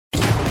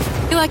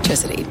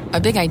Electricity, a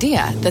big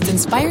idea that's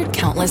inspired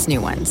countless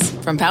new ones.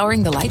 From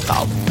powering the light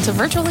bulb to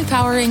virtually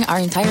powering our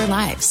entire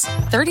lives.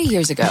 30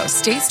 years ago,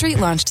 State Street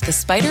launched the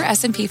SPDR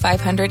S&P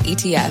 500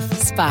 ETF,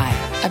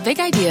 SPY. A big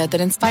idea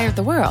that inspired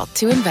the world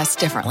to invest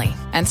differently.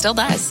 And still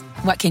does.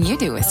 What can you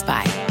do with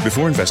SPY?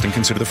 Before investing,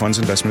 consider the fund's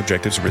investment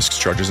objectives, risks,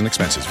 charges, and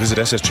expenses. Visit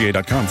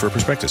ssga.com for a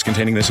prospectus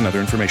containing this and other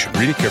information.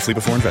 Read it carefully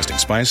before investing.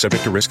 SPY is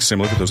subject to risks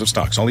similar to those of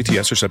stocks. All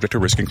ETFs are subject to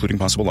risk, including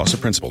possible loss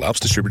of principal. Alps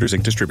Distributors,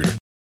 Inc. Distributor.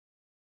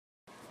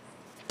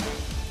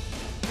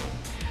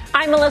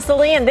 I'm Melissa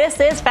Lee, and this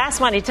is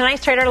Fast Money.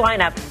 Tonight's trader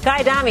lineup: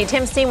 Guy Adami,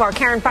 Tim Seymour,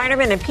 Karen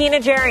Feinerman, and Pina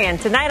Jarian.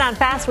 Tonight on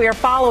Fast, we are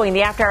following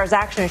the after-hours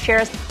action in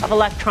shares of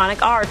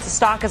Electronic Arts. The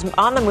stock is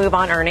on the move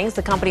on earnings.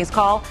 The company's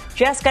call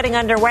just getting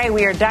underway.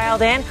 We are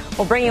dialed in.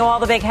 We'll bring you all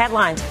the big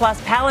headlines.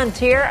 Plus,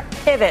 Palantir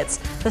pivots.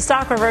 The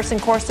stock reversing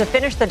course to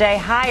finish the day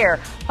higher.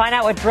 Find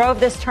out what drove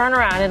this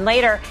turnaround. And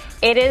later,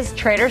 it is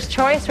Trader's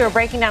Choice. We're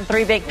breaking down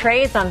three big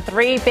trades on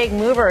three big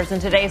movers in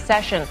today's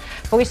session.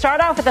 But we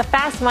start off with the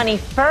Fast Money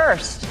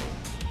first.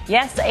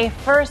 Yes, a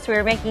first. We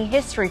are making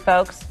history,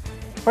 folks.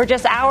 We're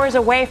just hours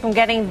away from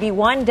getting the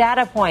one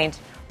data point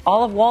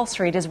all of Wall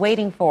Street is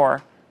waiting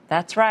for.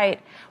 That's right.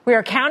 We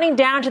are counting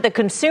down to the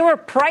Consumer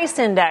Price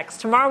Index.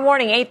 Tomorrow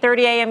morning, 8:30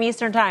 a.m.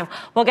 Eastern Time,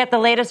 we'll get the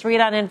latest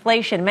read on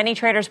inflation. Many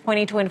traders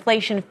pointing to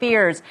inflation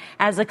fears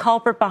as the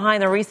culprit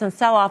behind the recent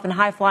sell-off in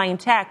high-flying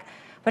tech.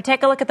 But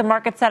take a look at the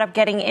market setup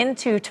getting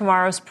into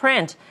tomorrow's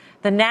print.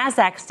 The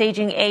Nasdaq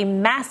staging a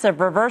massive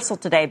reversal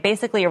today,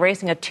 basically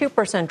erasing a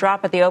 2%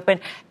 drop at the open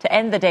to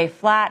end the day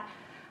flat.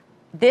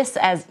 This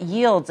as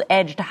yields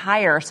edged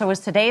higher. So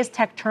is today's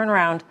tech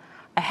turnaround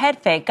a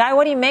head fake? Guy,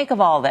 what do you make of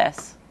all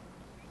this?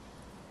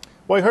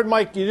 Well,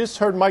 you just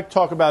heard Mike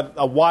talk about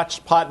a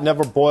watched pot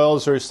never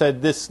boils, or he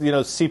said this,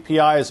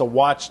 CPI is a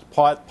watched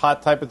pot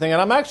type of thing.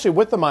 And I'm actually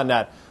with him on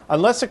that.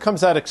 Unless it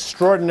comes out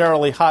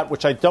extraordinarily hot,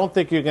 which I don't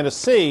think you're going to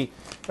see,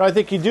 I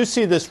think you do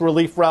see this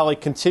relief rally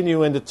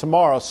continue into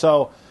tomorrow.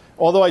 So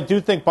although I do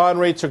think bond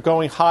rates are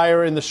going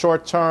higher in the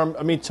short term,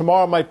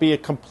 tomorrow might be a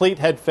complete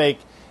head fake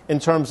in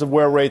terms of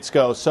where rates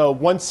go. So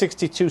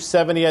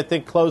 162.70, I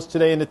think, closed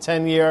today in the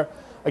 10-year.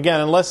 Again,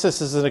 unless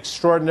this is an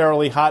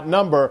extraordinarily hot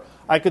number,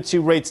 I could see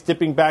rates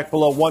dipping back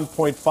below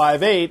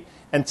 1.58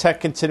 and tech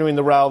continuing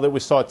the rally that we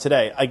saw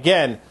today.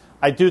 Again,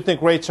 I do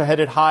think rates are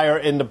headed higher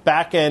in the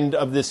back end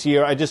of this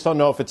year. I just don't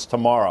know if it's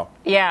tomorrow.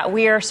 Yeah,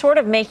 we are sort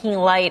of making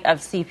light of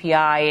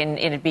CPI and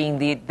it being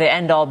the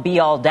end-all,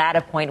 be-all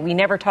data point. We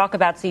never talk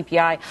about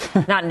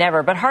CPI, not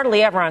never, but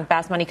hardly ever on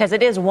Fast Money because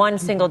it is one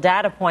single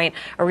data point,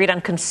 a read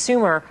on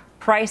consumer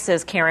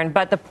prices, Karen.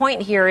 But the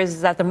point here is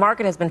that the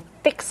market has been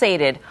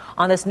fixated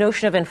on this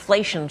notion of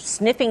inflation,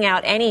 sniffing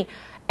out any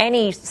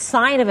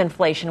sign of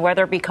inflation,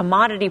 whether it be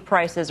commodity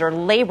prices or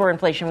labor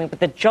inflation. With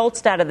the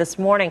JOLTS data this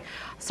morning,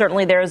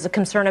 certainly there is a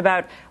concern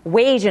about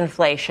wage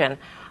inflation.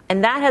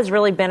 And that has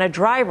really been a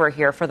driver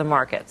here for the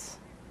markets.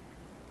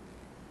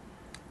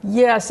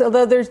 Yes,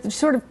 although there's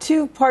sort of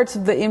two parts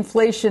of the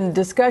inflation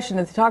discussion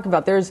that they talk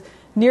about. There's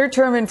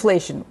near-term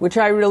inflation, which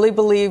I really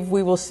believe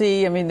we will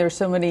see.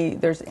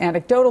 There's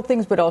anecdotal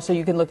things, but also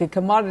you can look at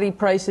commodity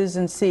prices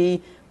and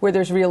see where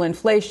there's real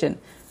inflation.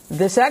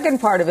 The second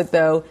part of it,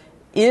 though,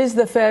 is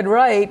the Fed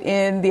right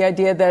in the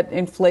idea that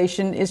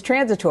inflation is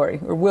transitory,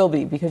 or will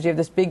be, because you have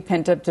this big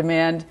pent-up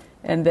demand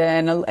and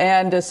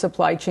a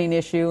supply chain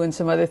issue and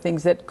some other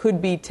things that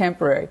could be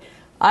temporary?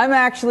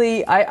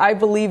 I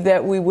believe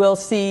that we will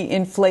see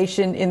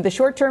inflation in the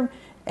short term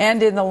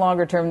and in the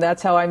longer term.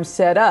 That's how I'm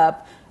set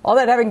up. All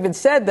that having been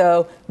said,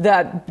 though,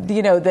 that,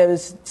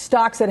 those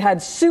stocks that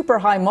had super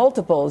high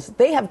multiples,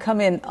 they have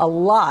come in a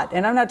lot.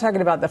 And I'm not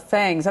talking about the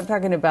FANGs. I'm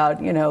talking about,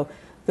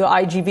 the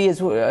IGV is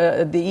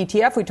the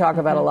ETF we talk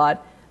about a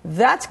lot.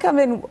 That's come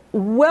in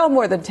well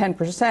more than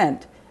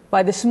 10%.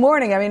 By this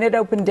morning, it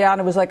opened down.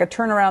 It was like a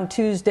turnaround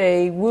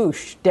Tuesday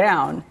whoosh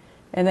down,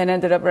 and then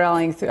ended up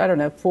rallying, 3 or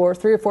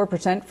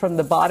 4% from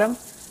the bottom.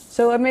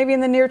 So maybe in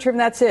the near term,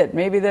 that's it.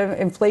 Maybe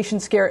the inflation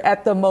scare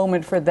at the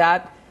moment for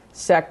that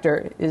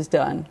sector is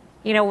done.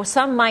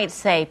 Some might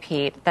say,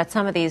 Pete, that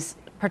some of these,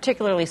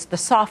 particularly the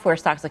software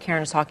stocks that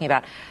Karen is talking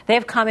about, they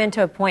have come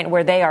into a point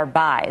where they are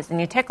buys.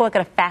 And you take a look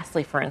at a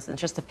Fastly, for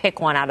instance, just to pick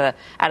one out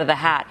of the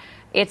hat.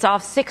 It's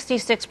off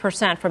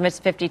 66% from its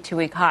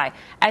 52-week high.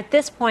 At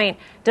this point,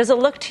 does it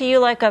look to you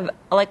like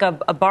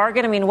a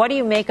bargain? What do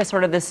you make of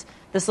sort of this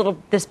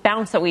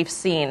bounce that we've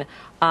seen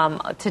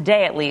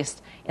today, at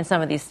least, in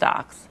some of these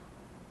stocks?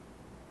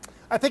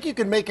 I think you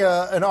can make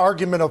an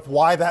argument of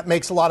why that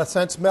makes a lot of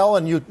sense, Mel.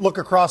 And you look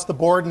across the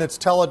board, and it's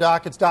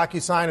Teladoc, it's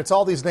DocuSign, it's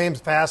all these names,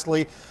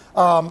 Fastly.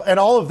 And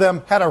all of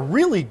them had a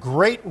really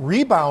great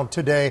rebound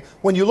today.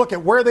 When you look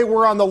at where they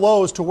were on the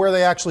lows to where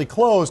they actually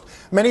closed,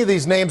 many of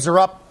these names are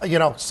up,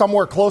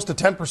 somewhere close to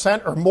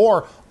 10% or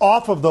more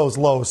off of those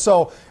lows.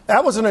 So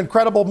that was an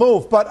incredible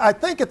move. But I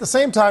think at the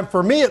same time,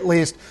 for me at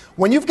least,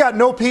 when you've got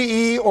no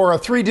PE or a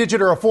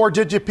 3-digit or a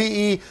 4-digit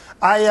PE,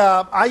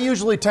 I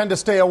usually tend to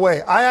stay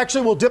away. I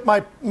actually will dip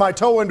my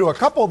toe into a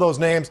couple of those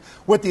names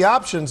with the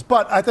options.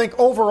 But I think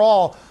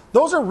overall,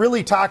 those are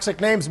really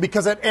toxic names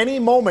because at any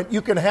moment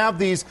you can have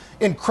these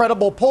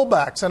incredible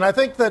pullbacks. And I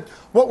think that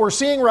what we're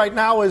seeing right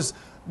now is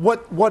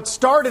what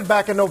started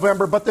back in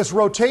November, but this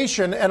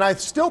rotation, and I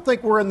still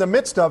think we're in the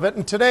midst of it.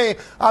 And today,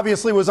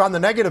 obviously, was on the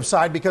negative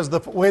side because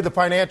of the way the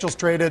financials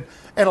traded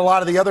and a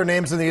lot of the other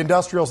names in the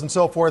industrials and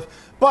so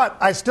forth. But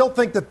I still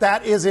think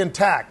that is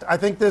intact. I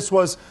think this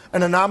was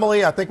an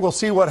anomaly. I think we'll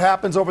see what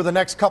happens over the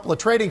next couple of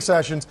trading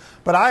sessions.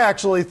 But I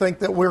actually think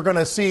that we're going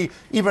to see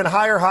even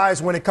higher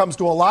highs when it comes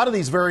to a lot of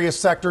these various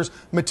sectors,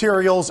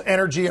 materials,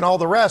 energy, and all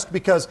the rest,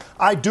 because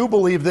I do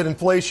believe that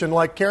inflation,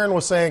 like Karen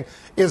was saying,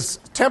 is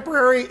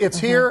temporary. It's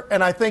here,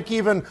 and I think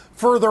even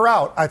further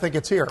out, I think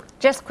it's here.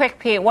 Just quick,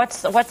 Pete,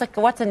 what's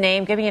a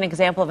name? Give me an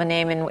example of a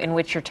name in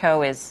which your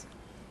toe is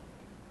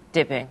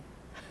dipping.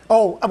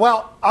 Oh,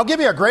 well, I'll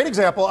give you a great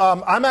example.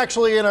 I'm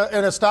actually in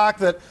a stock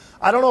that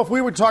I don't know if we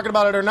were talking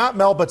about it or not,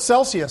 Mel, but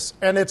Celsius,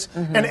 and it's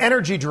an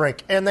energy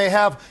drink, and they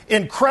have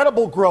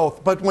incredible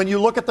growth. But when you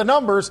look at the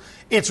numbers,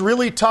 it's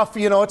really tough.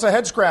 It's a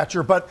head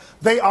scratcher, but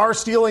they are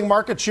stealing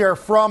market share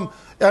from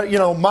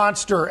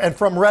Monster and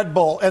from Red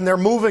Bull, and they're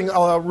moving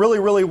really,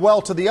 really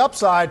well to the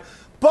upside.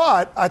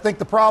 But I think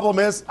the problem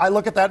is I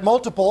look at that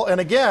multiple, and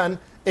again,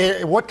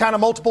 what kind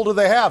of multiple do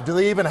they have? Do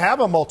they even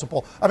have a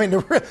multiple? I mean,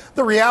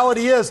 the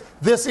reality is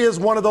this is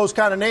one of those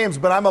kind of names,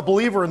 but I'm a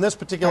believer in this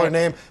particular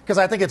name because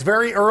I think it's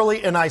very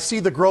early, and I see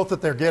the growth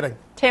that they're getting.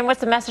 Tim, what's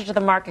the message of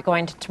the market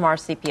going to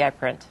tomorrow's CPI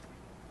print?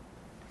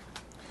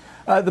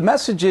 The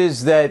message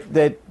is that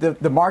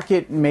the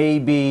market may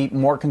be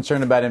more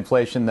concerned about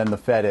inflation than the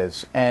Fed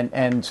is.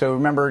 And so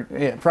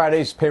remember,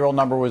 Friday's payroll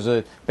number was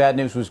bad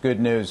news was good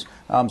news.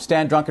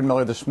 Stan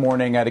Druckenmiller this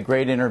morning had a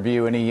great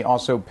interview, and he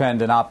also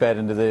penned an op-ed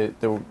into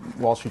the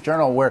Wall Street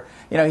Journal where,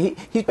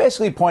 he's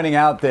basically pointing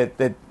out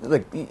that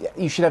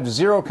you should have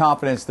zero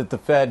confidence that the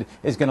Fed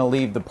is going to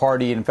leave the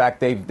party. In fact,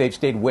 they've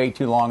stayed way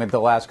too long at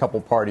the last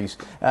couple parties,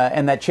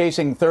 and that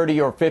chasing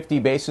 30 or 50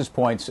 basis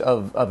points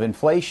of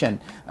inflation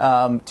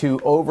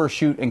to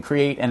overshoot and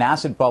create an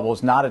asset bubble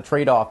is not a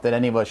trade-off that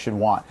any of us should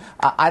want.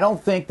 I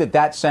don't think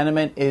that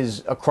sentiment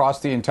is across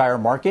the entire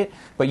market,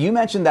 but you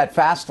mentioned that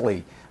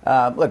Fastly.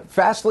 Look,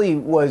 Fastly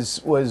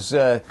was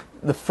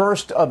the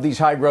first of these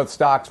high-growth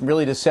stocks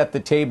really to set the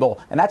table,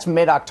 and that's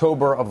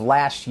mid-October of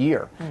last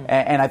year.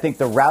 And I think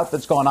the route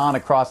that's gone on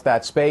across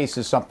that space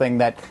is something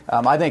that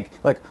I think,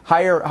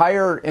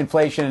 higher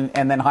inflation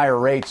and then higher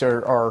rates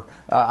are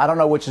I don't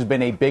know which has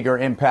been a bigger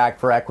impact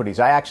for equities.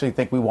 I actually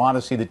think we want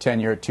to see the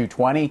 10-year at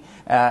 220.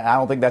 I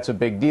don't think that's a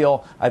big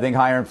deal. I think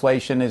higher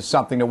inflation is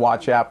something to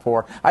watch out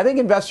for. I think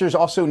investors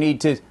also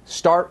need to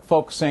start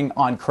focusing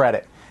on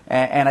credit.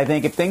 And I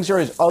think if things are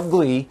as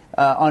ugly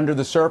under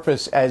the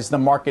surface as the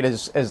market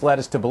has led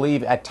us to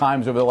believe at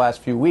times over the last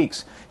few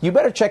weeks, you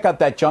better check out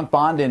that junk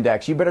bond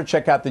index. You better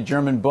check out the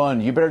German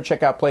Bund. You better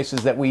check out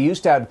places that we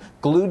used to have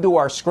glued to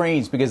our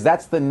screens, because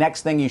that's the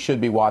next thing you should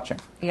be watching.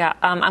 Yeah,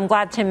 I'm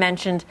glad Tim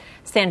mentioned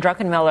Stan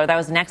Druckenmiller. That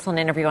was an excellent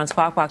interview on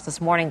Squawk Box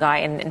this morning, Guy.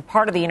 And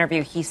part of the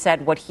interview, he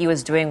said what he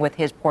was doing with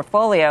his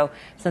portfolio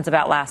since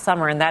about last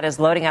summer, and that is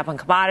loading up on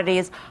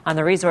commodities, on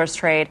the resource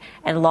trade,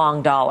 and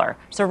long dollar.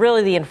 So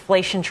really the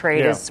inflation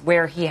trade is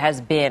where he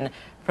has been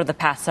for the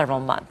past several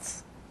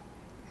months.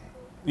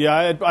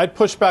 Yeah, I'd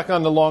push back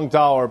on the long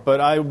dollar,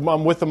 but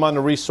I'm with them on the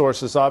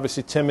resources.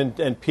 Obviously, Tim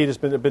and Pete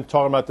have been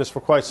talking about this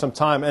for quite some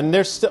time. And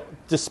there's still,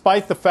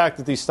 despite the fact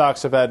that these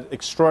stocks have had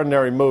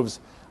extraordinary moves,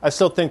 I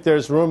still think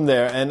there's room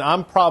there. And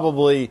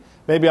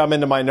maybe I'm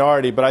in the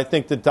minority, but I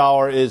think the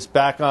dollar is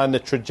back on the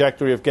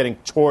trajectory of getting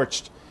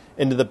torched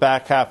into the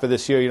back half of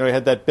this year. You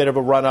had that bit of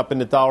a run up in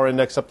the dollar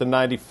index up to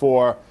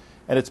 94,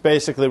 and it's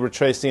basically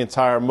retraced the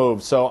entire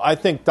move. So I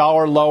think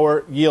dollar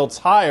lower yields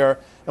higher.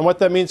 And what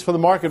that means for the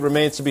market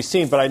remains to be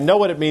seen. But I know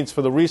what it means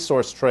for the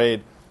resource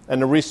trade,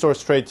 and the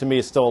resource trade, to me,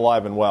 is still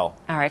alive and well.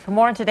 All right. For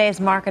more on today's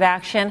market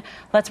action,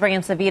 let's bring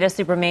in Savita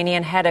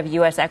Subramanian, head of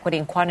U.S. Equity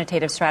and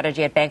Quantitative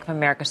Strategy at Bank of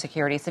America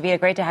Securities. Savita,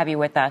 great to have you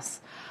with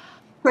us.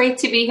 Great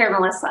to be here,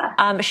 Melissa.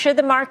 Is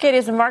the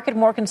market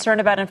more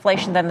concerned about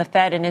inflation than the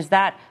Fed, and is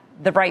that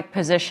the right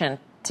position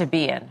to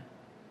be in?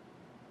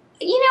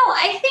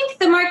 I think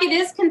the market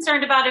is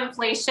concerned about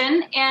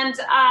inflation, and,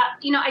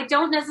 I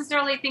don't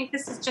necessarily think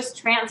this is just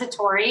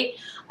transitory.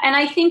 And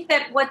I think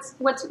that what's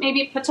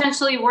maybe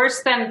potentially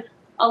worse than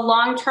a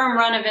long-term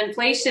run of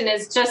inflation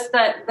is just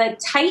the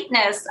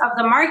tightness of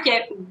the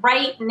market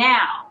right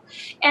now.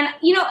 And,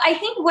 I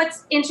think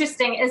what's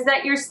interesting is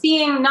that you're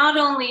seeing not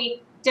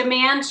only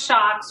demand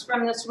shocks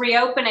from this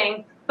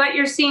reopening, but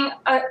you're seeing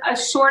a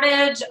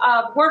shortage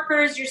of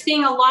workers. You're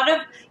seeing a lot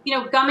of,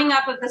 gumming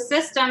up of the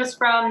systems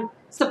from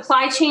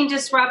supply chain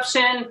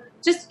disruption.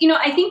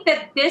 I think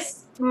that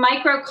this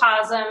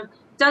microcosm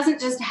doesn't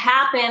just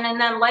happen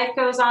and then life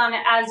goes on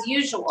as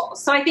usual.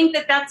 So I think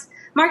that's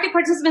market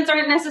participants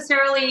aren't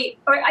necessarily,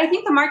 or I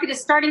think the market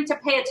is starting to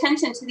pay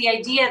attention to the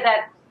idea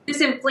that this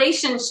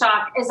inflation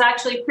shock is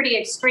actually pretty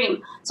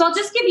extreme. So I'll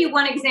just give you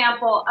one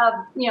example of,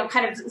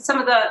 kind of some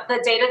of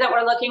the data that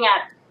we're looking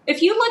at.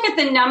 If you look at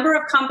the number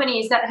of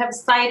companies that have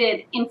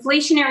cited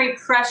inflationary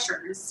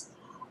pressures,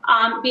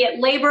 be it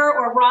labor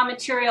or raw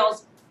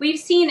materials, we've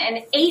seen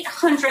an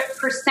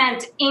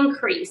 800%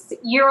 increase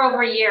year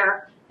over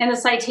year in the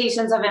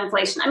citations of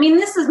inflation. I mean,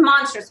 this is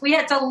monstrous. We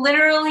had to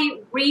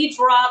literally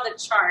redraw the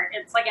chart.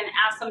 It's like an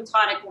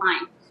asymptotic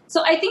line.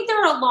 So I think there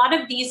are a lot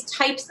of these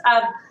types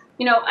of,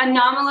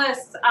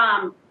 anomalous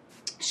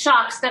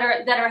shocks that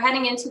are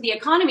heading into the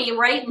economy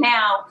right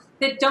now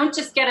that don't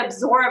just get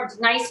absorbed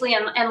nicely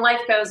and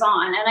life goes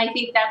on. And I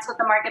think that's what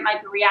the market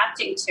might be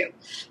reacting to.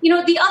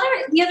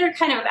 The other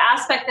kind of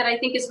aspect that I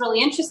think is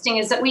really interesting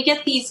is that we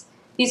get these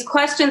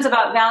questions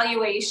about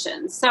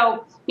valuations.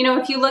 So,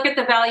 if you look at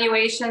the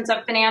valuations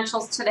of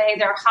financials today,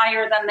 they're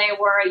higher than they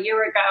were a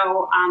year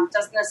ago.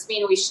 Doesn't this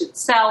mean we should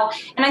sell?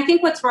 And I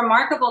think what's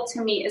remarkable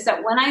to me is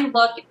that when I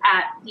look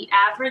at the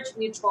average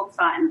mutual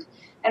fund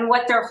and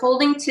what they're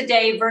holding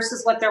today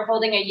versus what they're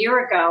holding a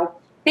year ago,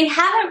 they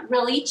haven't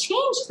really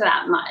changed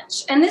that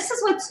much. And this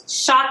is what's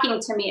shocking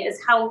to me is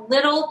how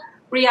little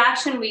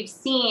reaction we've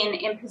seen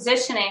in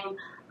positioning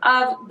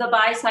of the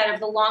buy side of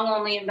the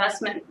long-only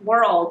investment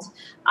world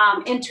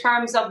in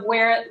terms of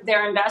where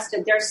they're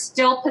invested. They're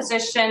still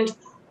positioned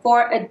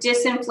for a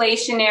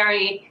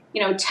disinflationary,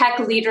 tech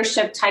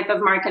leadership type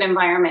of market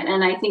environment.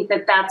 And I think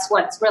that that's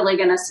what's really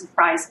going to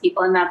surprise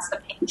people, and that's the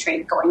pain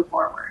trade going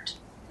forward.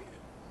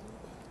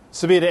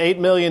 Savita, 8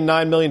 million,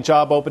 9 million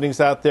job openings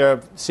out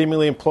there.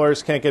 Seemingly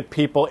employers can't get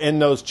people in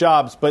those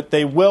jobs, but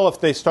they will if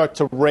they start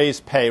to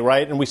raise pay,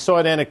 right? And we saw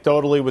it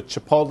anecdotally with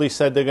Chipotle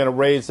said they're going to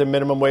raise their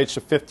minimum wage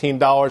to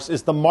 $15.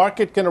 Is the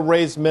market going to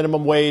raise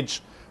minimum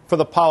wage for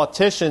the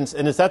politicians?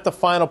 And is that the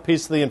final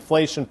piece of the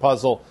inflation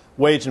puzzle,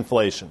 wage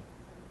inflation?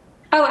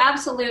 Oh,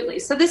 absolutely.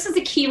 So this is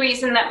a key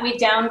reason that we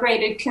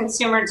downgraded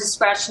consumer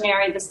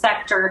discretionary, the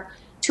sector,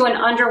 to an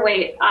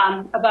underweight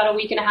about a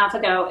week and a half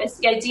ago. It's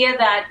the idea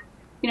that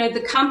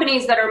the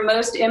companies that are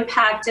most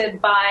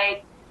impacted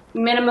by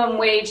minimum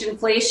wage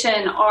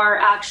inflation are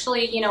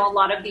actually, a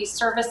lot of these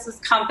services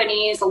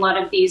companies, a lot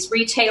of these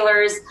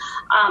retailers,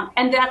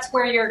 and that's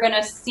where you're going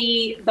to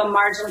see the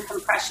margin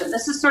compression.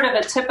 This is sort of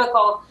a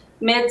typical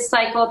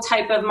mid-cycle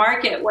type of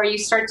market where you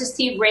start to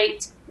see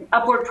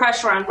upward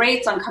pressure on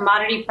rates, on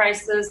commodity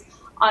prices,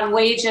 on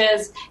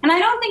wages. And I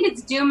don't think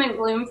it's doom and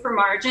gloom for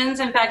margins.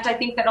 In fact, I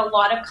think that a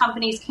lot of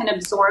companies can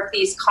absorb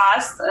these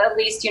costs, at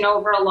least,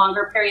 over a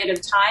longer period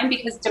of time,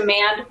 because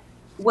demand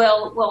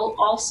will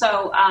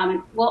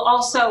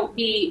also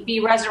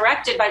be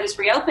resurrected by this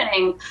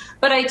reopening.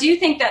 But I do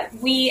think that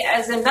we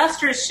as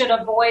investors should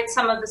avoid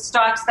some of the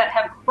stocks that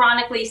have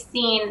chronically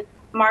seen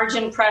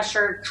margin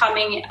pressure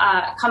coming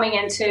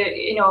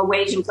into a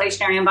wage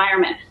inflationary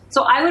environment.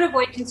 So I would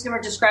avoid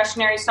consumer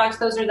discretionary stocks.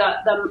 Those are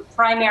the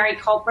primary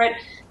culprit.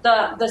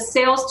 The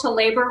sales to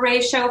labor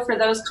ratio for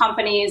those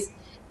companies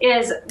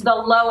is the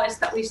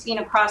lowest that we've seen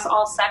across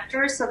all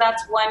sectors. So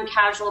that's one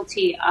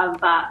casualty of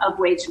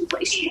wage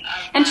inflation.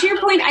 And to your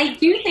point, I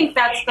do think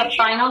that's the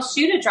final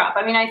shoe to drop.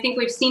 I mean, I think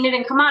we've seen it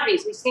in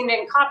commodities. We've seen it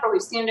in copper.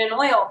 We've seen it in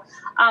oil.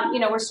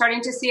 We're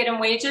starting to see it in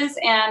wages.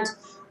 And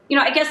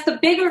I guess the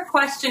bigger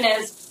question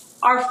is,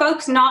 are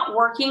folks not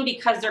working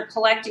because they're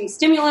collecting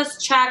stimulus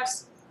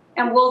checks?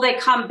 And will they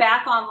come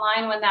back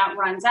online when that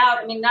runs out?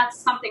 I mean, that's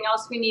something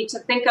else we need to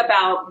think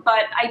about.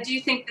 But I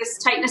do think this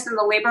tightness in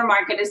the labor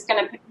market is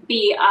going to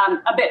be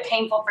a bit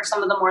painful for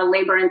some of the more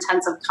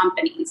labor-intensive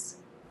companies.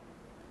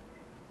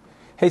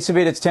 Hey,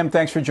 Savita, it's Tim.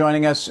 Thanks for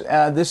joining us.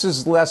 This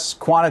is less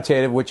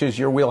quantitative, which is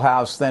your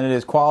wheelhouse, than it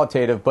is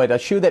qualitative. But a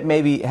shoe that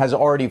maybe has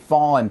already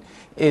fallen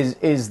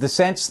is the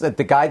sense that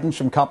the guidance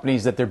from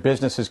companies that their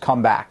business has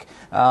come back,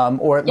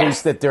 or at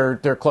least that they're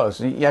close.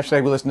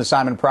 Yesterday, we listened to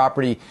Simon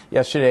Property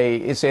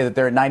yesterday say that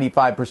they're at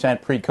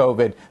 95%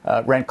 pre-COVID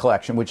rent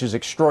collection, which is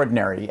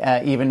extraordinary,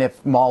 even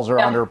if malls are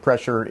under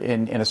pressure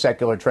in a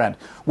secular trend.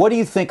 What do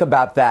you think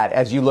about that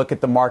as you look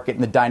at the market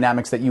and the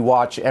dynamics that you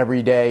watch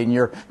every day and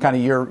your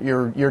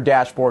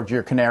dashboards,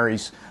 your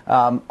canaries?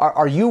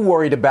 Are you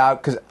worried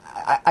about, because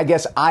I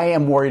guess I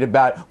am worried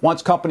about,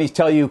 once companies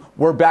tell you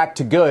we're back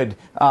to good,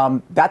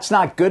 that's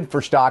not good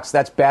for stocks,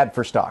 that's bad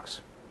for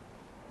stocks.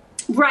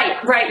 Right.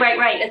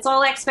 It's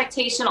all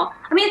expectational.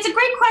 I mean, it's a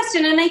great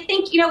question. And I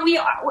think,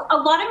 a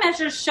lot of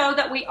measures show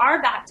that we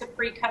are back to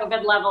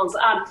pre-COVID levels.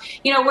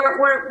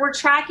 We're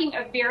tracking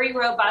a very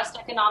robust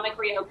economic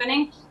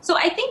reopening. So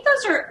I think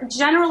those are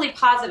generally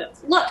positive.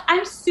 Look,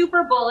 I'm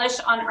super bullish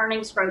on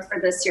earnings growth for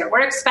this year.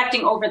 We're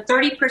expecting over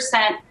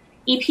 30%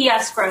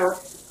 EPS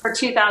growth for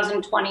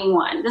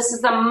 2021. This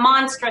is a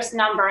monstrous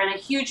number and a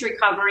huge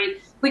recovery.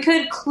 We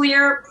could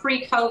clear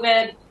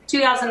pre-COVID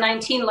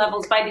 2019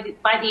 levels by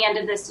the end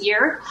of this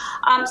year.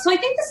 So I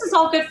think this is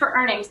all good for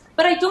earnings,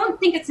 but I don't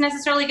think it's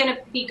necessarily going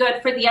to be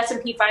good for the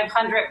S&P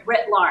 500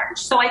 writ large.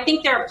 So I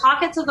think there are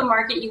pockets of the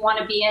market you want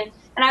to be in.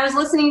 And I was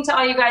listening to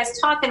all you guys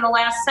talk in the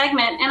last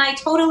segment, and I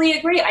totally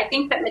agree. I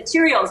think that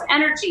materials,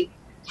 energy,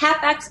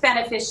 CapEx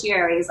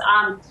beneficiaries,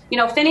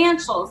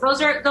 financials,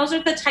 those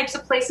are the types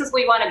of places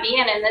we want to be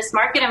in this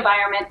market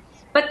environment.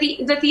 But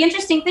the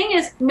interesting thing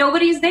is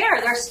nobody's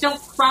there. There's still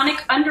chronic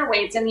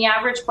underweights in the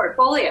average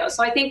portfolio.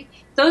 So I think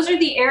those are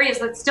the areas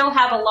that still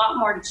have a lot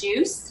more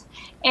juice.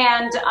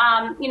 And,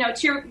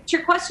 to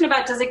your question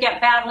about does it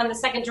get bad when the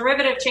second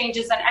derivative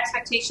changes and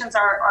expectations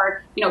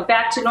are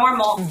back to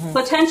normal,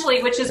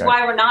 potentially, which is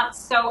why we're not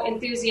so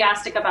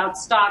enthusiastic about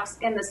stocks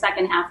in the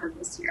second half of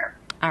this year.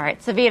 All right.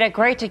 Savita,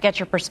 great to get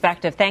your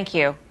perspective. Thank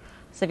you.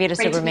 Savita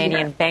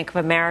Subramanian, Bank of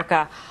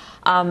America.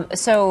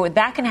 So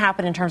that can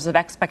happen in terms of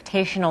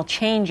expectational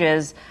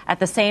changes at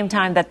the same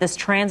time that this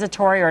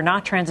transitory or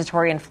not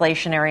transitory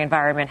inflationary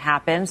environment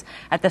happens,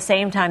 at the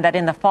same time that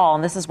in the fall,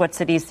 and this is what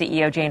Citi's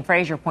CEO Jane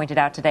Fraser pointed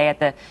out today at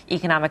the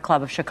Economic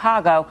Club of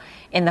Chicago,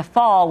 in the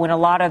fall when a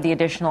lot of the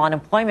additional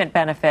unemployment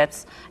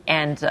benefits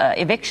and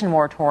eviction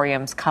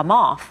moratoriums come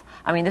off.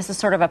 I mean, this is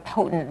sort of a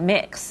potent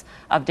mix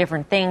of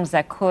different things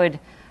that could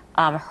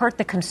hurt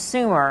the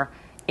consumer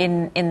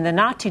in the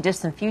not too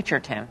distant future,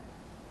 Tim.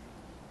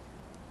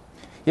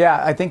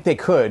 Yeah, I think they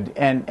could.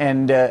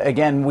 And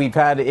again, we've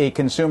had a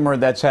consumer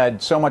that's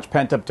had so much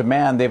pent-up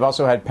demand. They've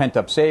also had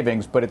pent-up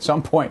savings. But at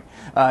some point,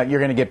 you're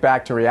going to get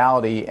back to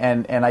reality.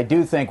 And I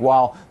do think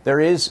while there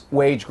is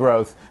wage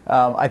growth,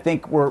 I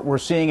think we're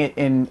seeing it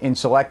in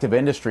selective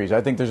industries.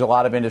 I think there's a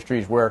lot of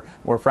industries where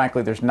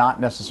frankly, there's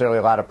not necessarily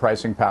a lot of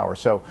pricing power.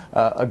 So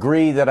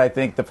agree that I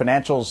think the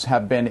financials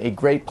have been a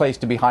great place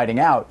to be hiding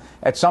out.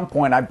 At some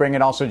point, I bring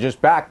it also just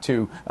back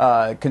to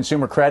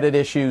consumer credit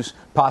issues,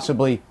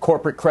 possibly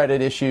corporate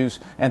credit issues,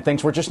 and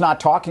things we're just not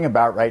talking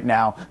about right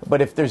now.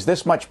 But if there's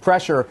this much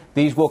pressure,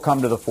 these will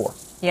come to the fore.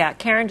 Yeah,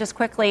 Karen, just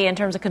quickly, in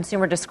terms of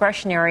consumer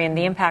discretionary and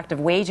the impact of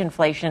wage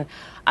inflation,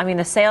 I mean,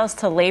 the sales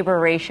to labor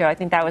ratio, I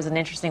think that was an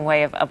interesting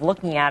way of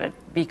looking at it,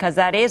 because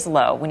that is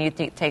low when you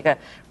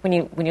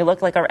when you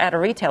look at a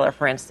retailer,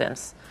 for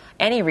instance.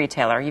 Any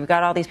retailer, you've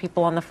got all these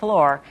people on the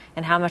floor,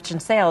 and how much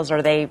in sales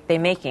are they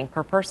making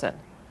per person?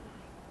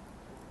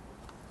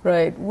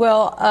 Right.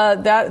 Well,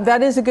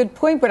 that is a good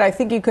point, but I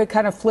think you could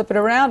kind of flip it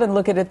around and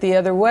look at it the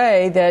other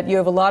way, that you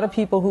have a lot of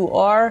people who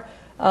are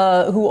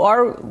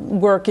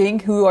working,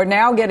 who are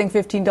now getting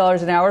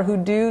 $15 an hour, who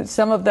do,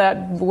 some of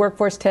that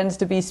workforce tends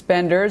to be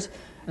spenders.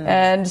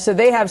 And so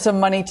they have some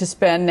money to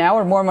spend now,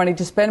 or more money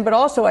to spend. But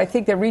also, I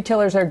think that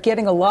retailers are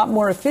getting a lot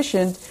more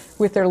efficient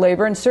with their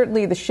labor. And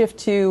certainly the shift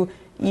to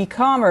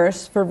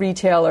e-commerce for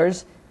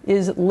retailers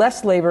is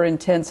less labor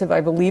intensive,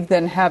 I believe,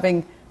 than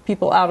having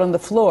people out on the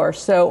floor.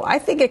 So I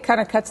think it kind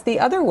of cuts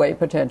the other way,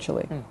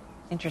 potentially.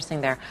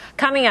 Interesting there.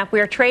 Coming up, we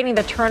are trading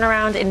the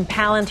turnaround in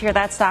Palantir.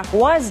 That stock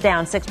was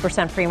down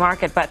 6%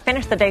 pre-market, but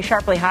finished the day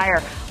sharply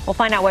higher. We'll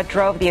find out what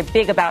drove the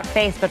big about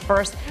face. But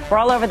first, we're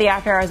all over the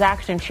after-hours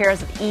action.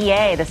 Shares of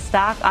EA, the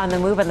stock on the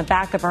move on the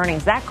back of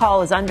earnings. That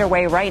call is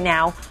underway right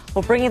now.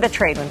 We'll bring you the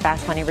trade when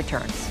Fast Money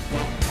returns.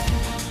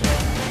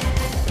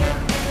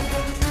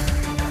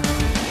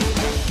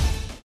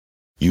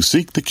 You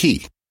seek the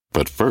key,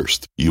 but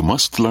first, you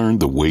must learn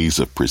the ways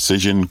of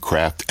precision,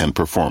 craft, and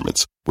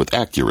performance with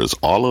Acura's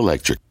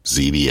all-electric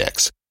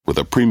ZDX. With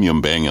a premium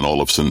Bang &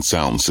 Olufsen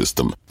sound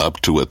system up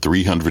to a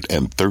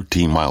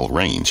 313-mile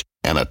range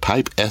and a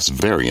Type S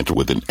variant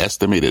with an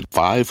estimated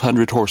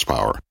 500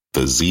 horsepower,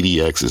 the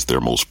ZDX is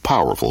their most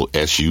powerful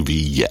SUV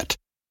yet.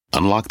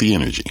 Unlock the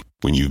energy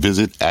when you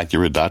visit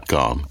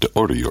Acura.com to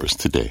order yours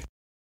today.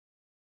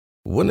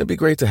 Wouldn't it be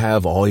great to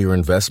have all your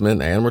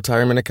investment and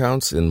retirement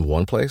accounts in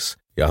one place?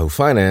 Yahoo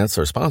Finance,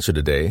 our sponsor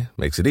today,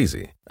 makes it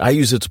easy. I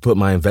use it to put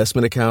my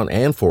investment account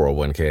and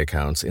 401k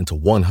accounts into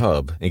one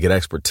hub and get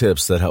expert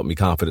tips that help me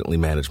confidently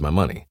manage my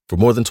money. For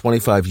more than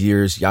 25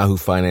 years, Yahoo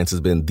Finance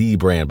has been the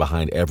brand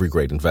behind every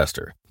great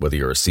investor. Whether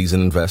you're a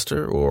seasoned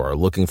investor or are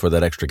looking for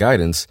that extra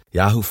guidance,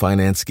 Yahoo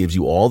Finance gives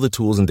you all the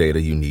tools and data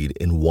you need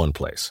in one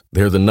place.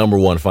 They're the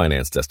 #1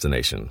 finance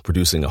destination,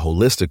 producing a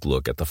holistic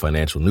look at the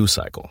financial news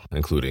cycle,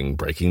 including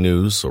breaking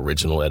news,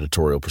 original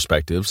editorial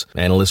perspectives,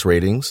 analyst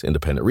ratings,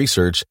 independent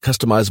research,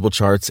 customizable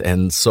charts,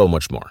 and so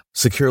much more.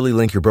 Securely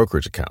link your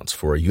brokerage accounts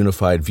for a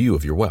unified view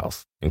of your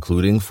wealth,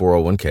 including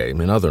 401k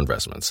and other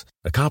investments.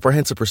 A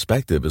comprehensive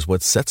perspective is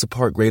what sets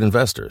apart great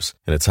investors,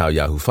 and it's how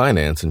Yahoo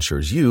Finance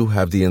ensures you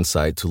have the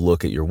insight to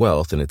look at your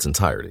wealth in its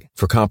entirety.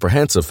 For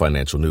comprehensive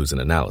financial news and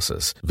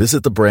analysis,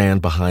 visit the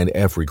brand behind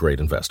every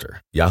great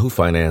investor,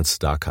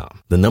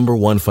 yahoofinance.com, the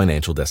 #1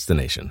 financial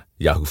destination,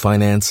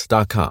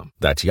 yahoofinance.com.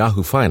 That's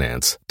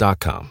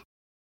yahoofinance.com.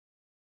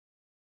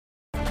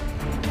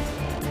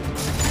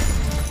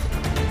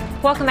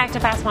 Welcome back to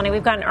Fast Money.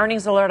 We've got an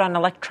earnings alert on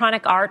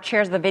Electronic Arts,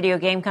 shares of the video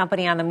game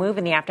company on the move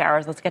in the after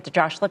hours. Let's get to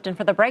Josh Lipton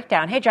for the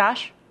breakdown. Hey,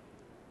 Josh.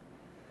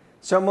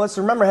 So, Melissa,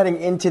 remember heading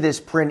into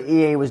this print,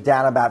 EA was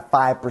down about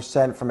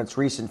 5% from its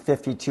recent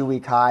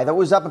 52-week high. That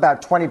was up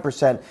about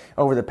 20%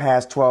 over the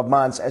past 12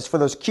 months. As for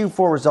those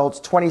Q4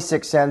 results,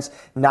 26 cents,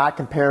 not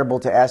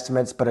comparable to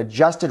estimates, but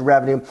adjusted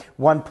revenue,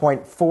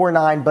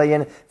 $1.49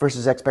 billion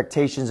versus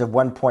expectations of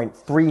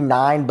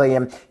 $1.39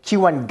 billion.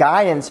 Q1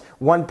 guidance,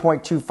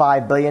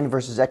 $1.25 billion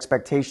versus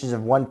expectations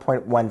of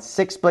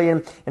 $1.16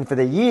 billion. And for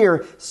the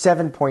year,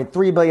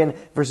 $7.3 billion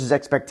versus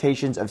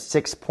expectations of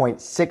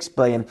 $6.6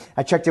 billion.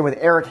 I checked in with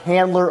Eric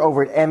Handler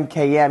over at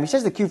MKM. He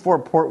says the Q4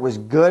 report was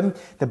good.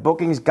 The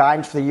bookings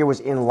guidance for the year was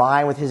in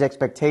line with his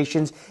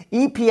expectations.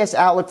 EPS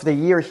outlook for the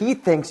year, he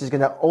thinks, is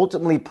going to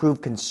ultimately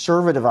prove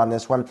conservative on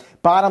this one.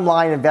 Bottom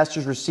line,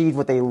 investors received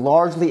what they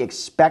largely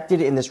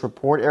expected in this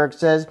report, Eric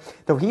says.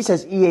 Though he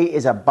says EA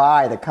is a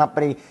buy. The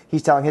company,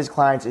 he's telling his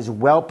clients, is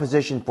well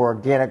positioned for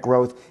organic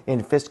growth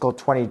in fiscal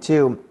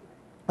 22.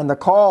 On the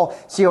call,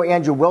 CEO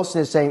Andrew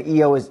Wilson is saying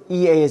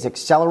EA is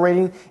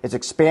accelerating. It's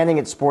expanding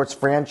its sports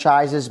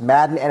franchises.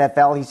 Madden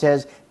NFL, he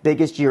says,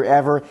 biggest year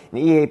ever. And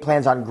EA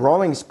plans on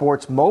growing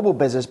sports mobile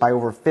business by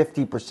over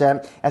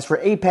 50%. As for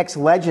Apex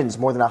Legends,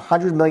 more than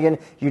 100 million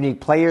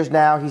unique players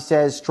now. He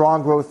says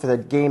strong growth for the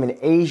game in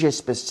Asia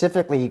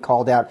specifically, he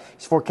called out.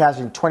 He's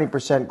forecasting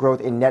 20%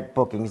 growth in net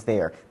bookings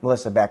there.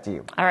 Melissa, back to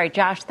you. All right,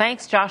 Josh.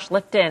 Thanks, Josh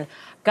Lipton.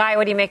 Guy,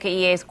 what do you make of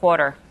EA's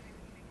quarter?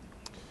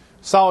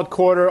 Solid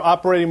quarter,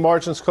 operating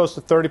margins close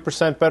to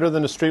 30%, better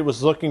than the street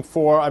was looking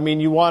for. I mean,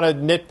 you want to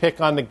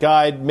nitpick on the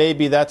guide,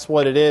 maybe that's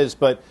what it is,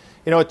 but,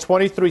 at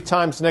 23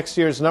 times next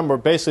year's number,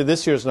 basically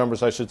this year's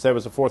numbers, I should say,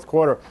 was the fourth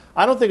quarter,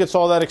 I don't think it's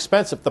all that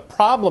expensive. The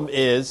problem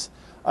is,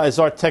 as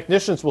our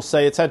technicians will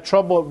say, it's had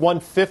trouble at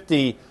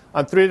 150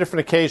 on 3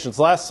 different occasions,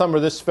 last summer,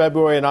 this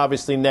February, and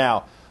obviously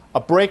now. A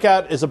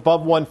breakout is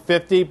above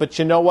 150, but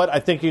you know what? I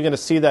think you're going to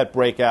see that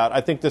breakout.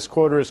 I think this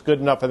quarter is good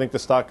enough. I think the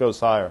stock goes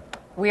higher.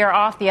 We are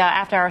off the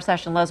after-hour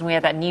session lows, and we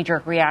had that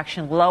knee-jerk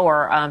reaction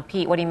lower.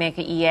 Pete, what do you make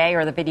of EA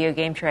or the video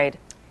game trade?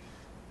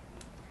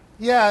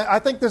 Yeah, I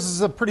think this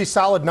is a pretty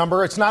solid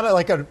number. It's not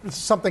like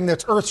something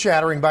that's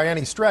earth-shattering by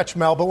any stretch,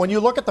 Mel, but when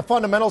you look at the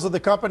fundamentals of the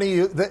company,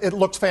 it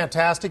looks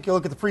fantastic. You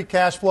look at the free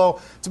cash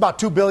flow, it's about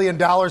 $2 billion.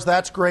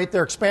 That's great.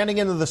 They're expanding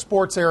into the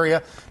sports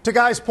area. To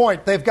Guy's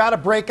point, they've got to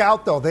break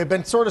out, though. They've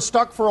been sort of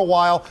stuck for a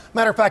while.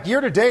 Matter of fact,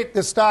 year-to-date,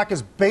 this stock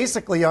is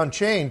basically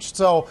unchanged.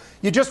 So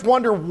you just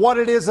wonder what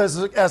it is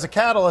as a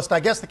catalyst.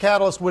 I guess the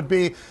catalyst would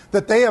be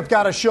that they have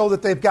got to show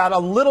that they've got a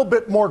little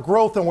bit more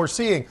growth than we're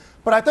seeing.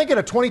 But I think at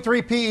a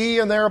 23 PE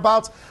and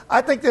thereabouts, I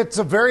think that's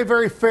a very,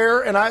 very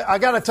fair. And I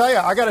got to tell you,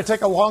 I got to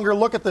take a longer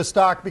look at this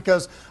stock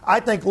because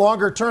I think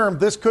longer term,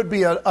 this could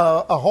be a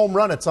home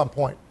run at some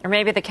point. Or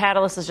maybe the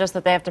catalyst is just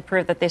that they have to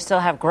prove that they still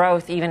have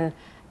growth even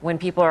when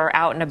people are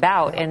out and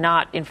about and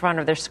not in front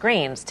of their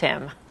screens,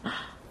 Tim.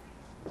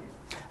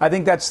 I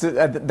think that's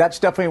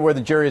definitely where the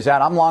jury is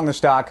at. I'm long the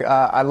stock.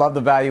 I love the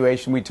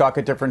valuation. We talk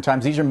at different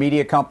times. These are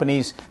media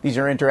companies. These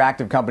are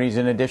interactive companies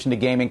in addition to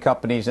gaming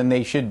companies, and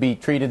they should be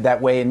treated that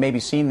way and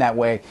maybe seen that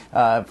way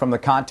from the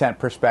content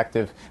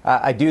perspective.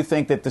 I do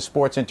think that the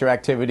sports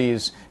interactivity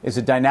is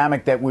a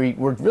dynamic that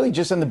we're really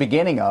just in the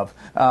beginning of,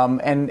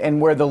 and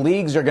where the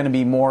leagues are going to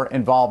be more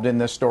involved in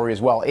this story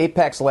as well.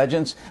 Apex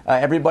Legends,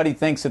 everybody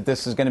thinks that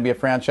this is going to be a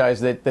franchise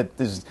that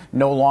is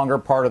no longer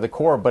part of the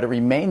core, but it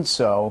remains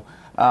so.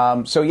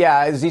 So,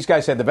 yeah, as these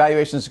guys said, the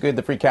valuation is good.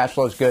 The free cash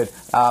flow is good.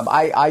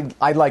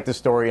 I like the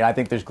story, and I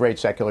think there's great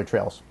secular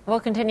trails. We'll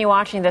continue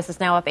watching this. It's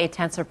now up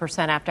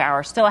 0.8% after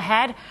hours. Still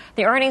ahead,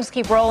 the earnings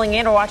keep rolling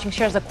in. We're watching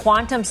shares of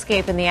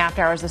QuantumScape in the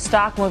after hours. The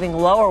stock moving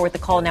lower with the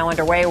call now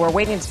underway. We're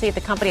waiting to see if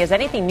the company has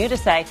anything new to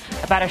say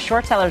about a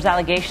short seller's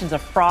allegations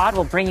of fraud.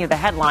 We'll bring you the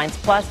headlines.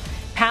 Plus,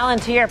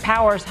 Palantir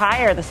powers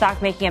higher. The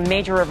stock making a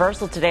major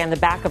reversal today on the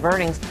back of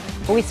earnings.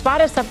 But we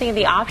spotted something in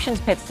the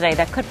options pits today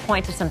that could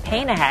point to some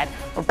pain ahead.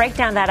 We'll break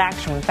down that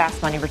action when Fast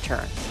Money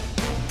returns.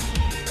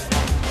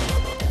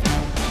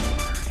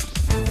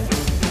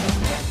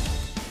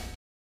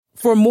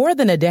 For more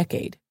than a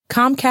decade,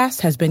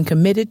 Comcast has been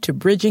committed to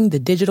bridging the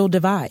digital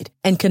divide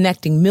and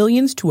connecting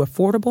millions to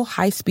affordable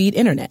high-speed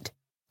internet.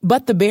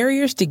 But the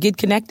barriers to get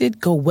connected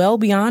go well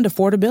beyond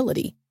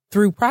affordability.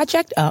 Through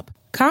Project Up,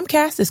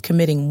 Comcast is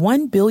committing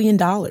 $1 billion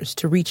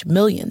to reach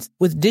millions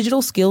with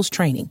digital skills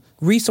training,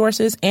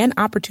 resources, and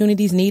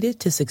opportunities needed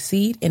to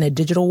succeed in a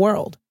digital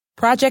world.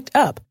 Project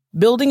Up,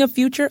 building a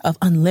future of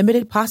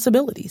unlimited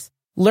possibilities.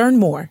 Learn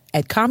more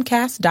at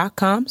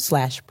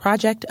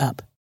comcast.com/projectup.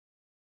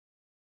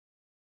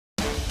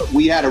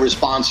 We had a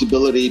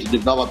responsibility to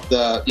develop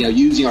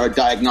using our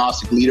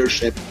diagnostic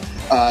leadership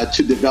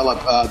to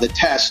develop the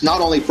test, not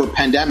only for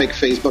pandemic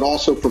phase, but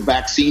also for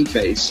vaccine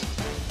phase.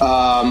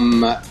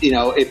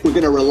 If we're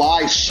going to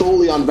rely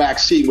solely on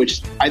vaccine,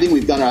 which I think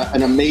we've done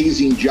an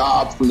amazing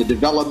job from the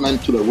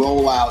development to the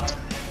rollout,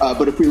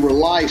 but if we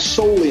rely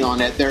solely on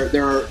it,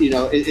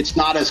 it's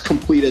not as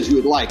complete as you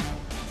would like.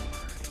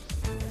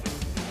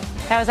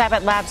 That was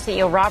Abbott Labs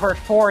CEO Robert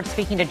Ford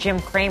speaking to Jim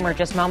Cramer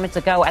just moments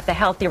ago at the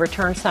Healthy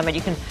Return Summit. You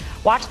can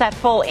watch that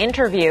full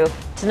interview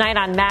tonight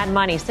on Mad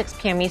Money, 6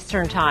 p.m.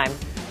 Eastern Time.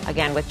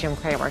 Again, with Jim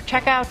Cramer.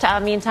 Check out,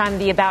 meantime,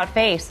 the About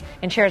Face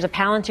in shares of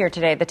Palantir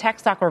today. The tech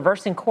stock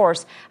reversing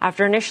course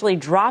after initially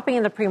dropping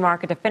in the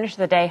pre-market to finish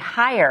the day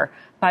higher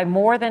by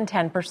more than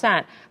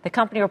 10%. The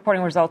company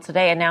reporting results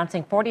today,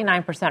 announcing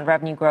 49%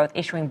 revenue growth,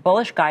 issuing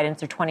bullish guidance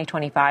through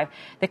 2025.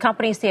 The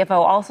company's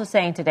CFO also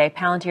saying today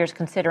Palantir is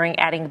considering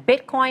adding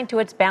Bitcoin to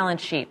its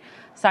balance sheet.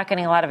 Stock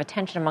getting a lot of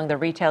attention among the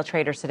retail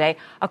traders today.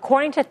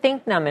 According to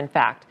ThinkNum, in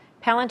fact,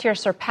 Palantir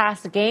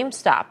surpassed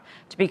GameStop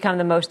to become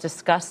the most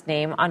discussed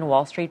name on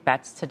Wall Street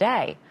bets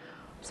today.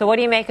 So what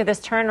do you make of this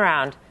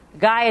turnaround?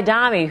 Guy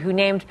Adami, who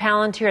named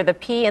Palantir the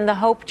P in the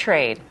Hope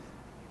trade.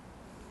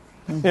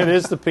 It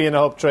is the P in the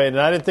Hope trade, and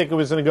I didn't think it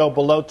was going to go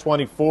below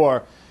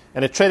 24.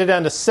 And it traded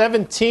down to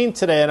 17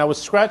 today, and I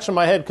was scratching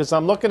my head because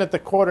I'm looking at the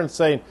quarter and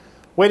saying,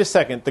 wait a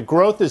second, the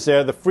growth is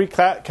there, the free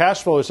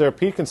cash flow is there,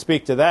 Pete can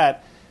speak to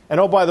that. And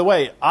oh, by the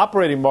way,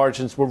 operating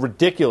margins were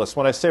ridiculous.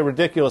 When I say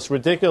ridiculous,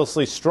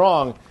 ridiculously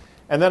strong.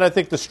 And then I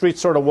think the street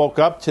sort of woke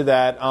up to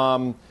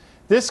that.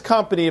 This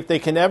company, if they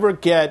can ever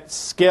get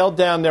scaled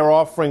down their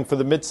offering for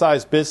the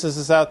mid-sized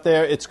businesses out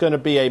there, it's going to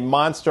be a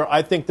monster.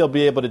 I think they'll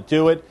be able to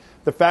do it.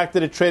 The fact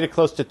that it traded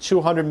close to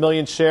 200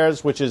 million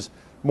shares, which is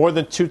more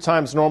than 2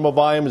 times normal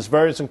volume, is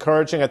very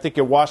encouraging. I think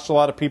it washed a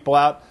lot of people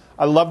out.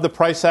 I love the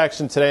price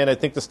action today, and I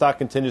think the stock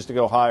continues to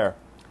go higher.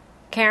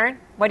 Karen,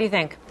 what do you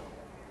think?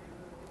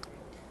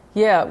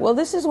 Yeah, well,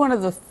 this is one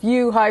of the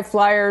few high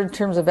flyer in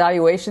terms of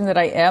valuation that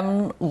I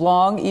am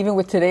long. Even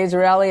with today's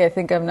rally, I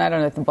think I'm not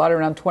at the bottom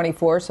around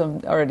 24, so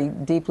I'm already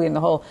deeply in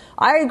the hole.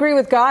 I agree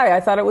with Guy. I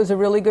thought it was a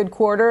really good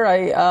quarter.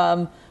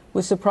 I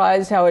was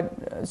surprised how it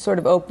sort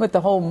of opened, but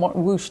the whole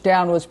whoosh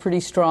down was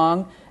pretty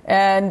strong.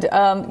 And,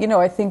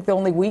 I think the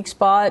only weak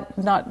spot,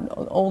 not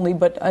only,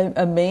 but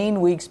a main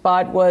weak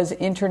spot was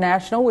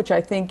international, which I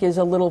think is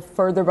a little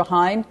further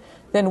behind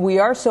than we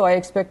are. So I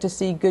expect to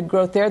see good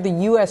growth there. The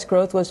U.S.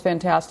 growth was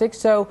fantastic.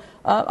 So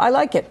I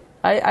like it.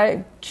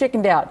 I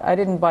chickened out. I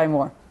didn't buy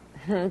more.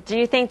 Do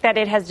you think that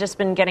it has just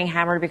been getting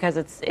hammered because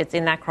it's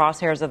in that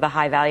crosshairs of the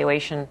high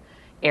valuation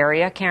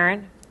area,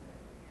 Karen?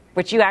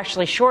 Which you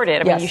actually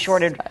shorted. I mean, you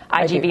shorted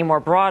IGV more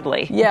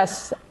broadly.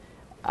 Yes.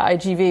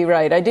 IGV,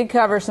 right. I did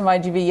cover some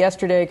IGV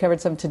yesterday,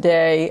 covered some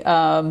today.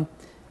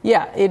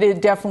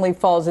 It definitely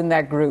falls in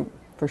that group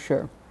for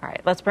sure. All right,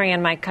 let's bring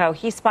in Mike Coe.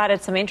 He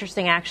spotted some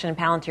interesting action in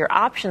Palantir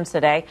options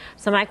today.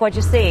 So, Mike, what'd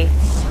you see?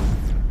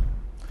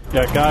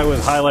 Yeah, Guy was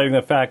highlighting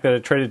the fact that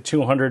it traded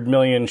 200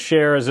 million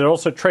shares. It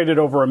also traded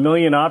over 1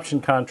 million option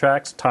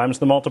contracts, times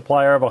the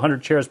multiplier of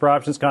 100 shares per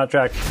options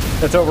contract.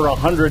 That's over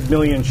 100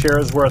 million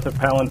shares worth of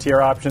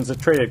Palantir options that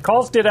traded.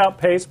 Calls did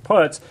outpace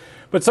puts.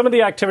 But some of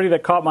the activity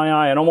that caught my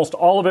eye, and almost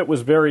all of it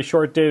was very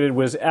short-dated,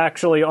 was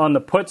actually on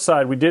the put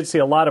side. We did see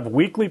a lot of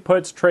weekly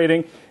puts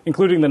trading,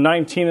 including the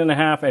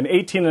 19.5 and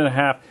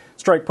 18.5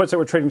 strike puts that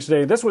were trading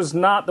today. This was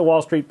not the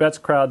Wall Street Bets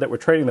crowd that were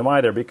trading them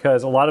either,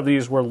 because a lot of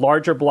these were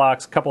larger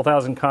blocks, a couple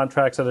thousand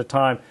contracts at a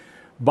time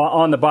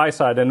on the buy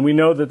side. And we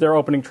know that they're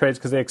opening trades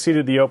because they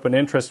exceeded the open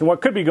interest. And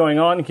what could be going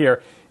on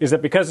here is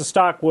that because the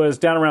stock was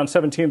down around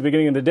 17 at the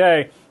beginning of the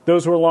day,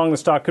 those who are long the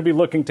stock could be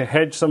looking to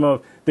hedge some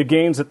of the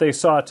gains that they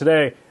saw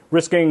today,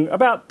 risking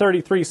about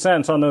 33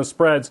 cents on those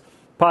spreads,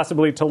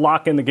 possibly to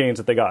lock in the gains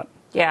that they got.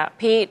 Yeah,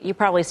 Pete, you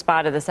probably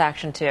spotted this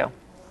action too.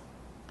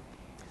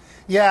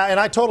 Yeah,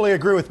 and I totally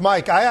agree with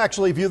Mike. I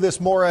actually view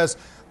this more as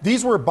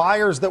these were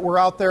buyers that were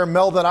out there,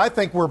 Mel, that I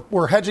think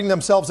were hedging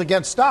themselves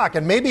against stock,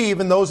 and maybe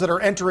even those that are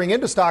entering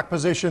into stock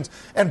positions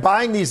and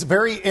buying these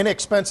very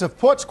inexpensive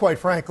puts, quite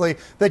frankly,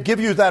 that give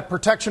you that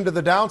protection to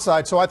the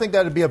downside. So I think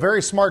that would be a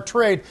very smart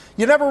trade.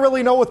 You never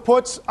really know with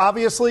puts,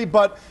 obviously,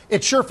 but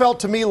it sure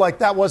felt to me like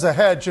that was a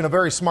hedge and a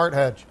very smart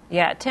hedge.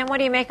 Yeah. Tim, what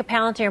do you make of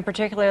Palantir, in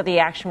particular the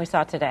action we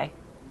saw today?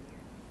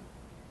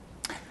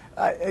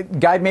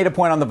 Guy made a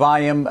point on the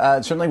volume,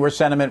 certainly where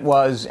sentiment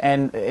was,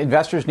 and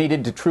investors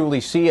needed to truly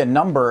see a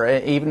number,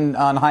 even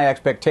on high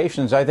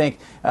expectations. I think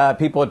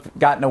people have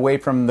gotten away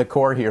from the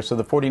core here. So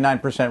the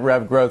 49%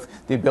 rev growth,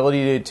 the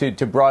ability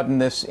to broaden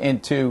this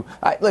into,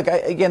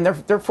 again,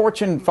 their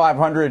Fortune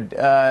 500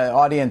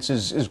 audience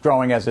is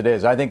growing as it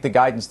is. I think the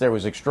guidance there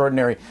was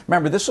extraordinary.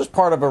 Remember, this was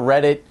part of a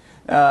Reddit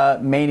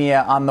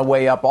mania on the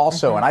way up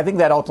also, and I think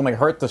that ultimately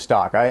hurt the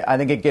stock. I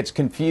think it gets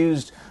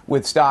confused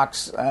with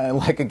stocks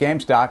like a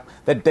GameStop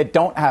that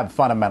don't have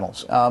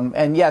fundamentals.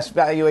 And yes,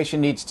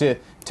 valuation needs to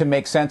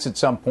make sense at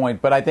some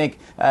point, but I think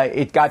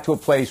it got to a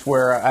place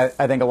where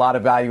I think a lot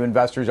of value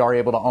investors are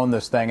able to own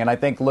this thing. And I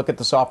think look at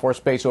the software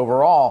space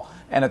overall,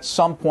 and at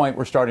some point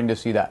we're starting to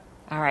see that.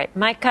 All right.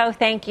 Mike Coe,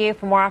 thank you.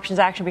 For more options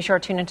action, be sure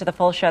to tune into the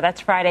full show. That's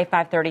Friday,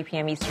 5:30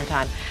 p.m. Eastern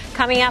Time.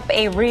 Coming up,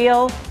 a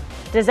real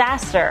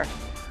disaster.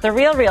 The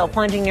RealReal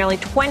plunging nearly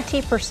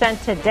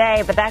 20%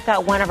 today, but that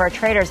got one of our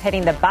traders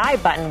hitting the buy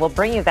button. We'll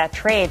bring you that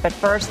trade. But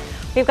first,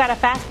 we've got a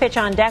fast pitch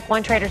on deck.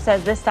 One trader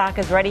says this stock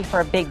is ready for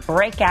a big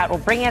breakout. We'll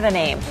bring you the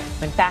name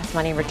when Fast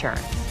Money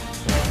returns.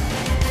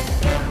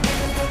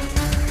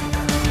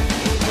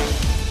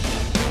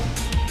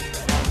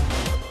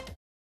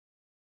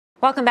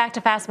 Welcome back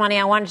to Fast Money.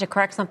 I wanted to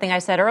correct something I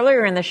said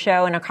earlier in the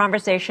show in a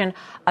conversation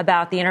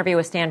about the interview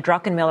with Stan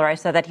Druckenmiller. I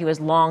said that he was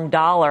long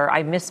dollar.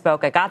 I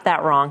misspoke. I got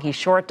that wrong. He's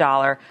short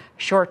dollar,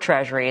 short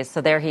treasuries.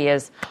 So there he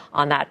is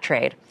on that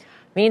trade.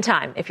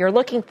 Meantime, if you're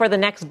looking for the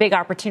next big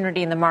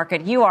opportunity in the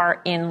market, you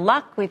are in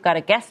luck. We've got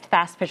a guest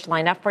fast pitch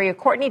lined up for you.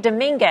 Courtney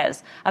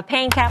Dominguez of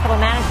Payne Capital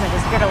Management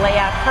is here to lay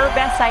out her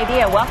best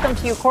idea. Welcome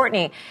to you,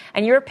 Courtney.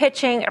 And you're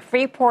pitching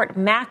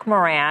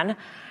Freeport-McMoRan.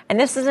 And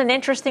this is an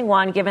interesting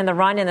one, given the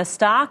run in the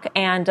stock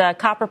and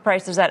copper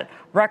prices at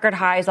record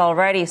highs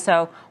already.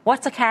 So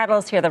what's the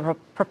catalyst here that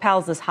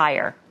propels this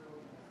higher?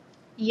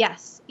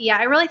 Yes. Yeah,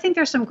 I really think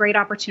there's some great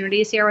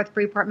opportunities here with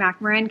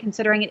Freeport-McMoRan,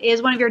 considering it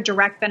is one of your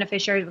direct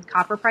beneficiaries with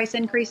copper price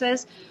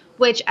increases,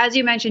 which, as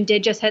you mentioned,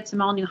 did just hit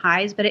some all-new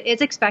highs. But it is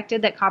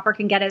expected that copper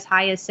can get as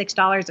high as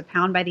 $6 a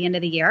pound by the end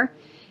of the year.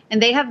 And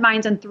they have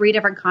mines on 3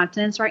 different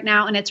continents right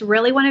now, and it's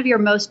really one of your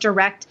most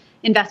direct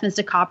investments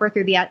to copper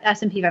through the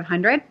S&P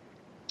 500.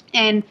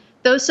 And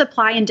those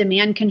supply and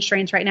demand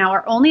constraints right now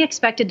are only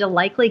expected to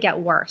likely get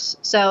worse.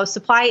 So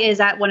supply is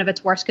at one of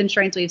its worst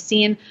constraints we've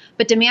seen,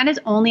 but demand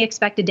is only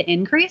expected to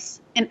increase.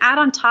 And add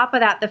on top of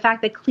that, the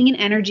fact that clean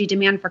energy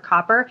demand for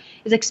copper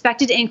is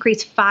expected to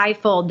increase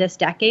 5-fold this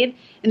decade.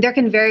 And there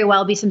can very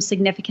well be some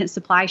significant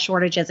supply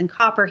shortages in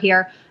copper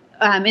here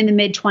in the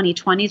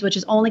mid-2020s, which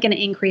is only going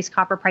to increase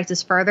copper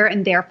prices further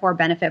and therefore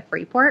benefit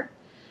Freeport.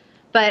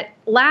 But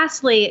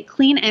lastly,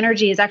 clean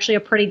energy is actually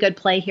a pretty good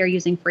play here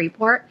using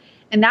Freeport.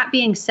 And that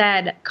being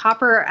said,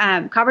 copper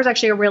is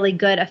actually a really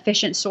good,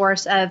 efficient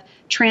source of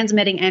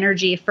transmitting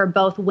energy for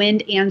both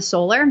wind and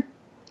solar.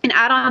 And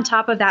add on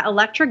top of that,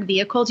 electric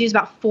vehicles use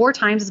about 4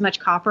 times as much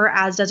copper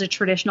as does a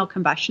traditional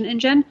combustion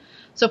engine.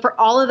 So for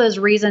all of those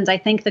reasons, I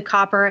think the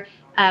copper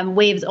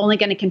wave is only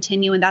going to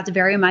continue, and that's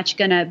very much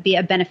going to be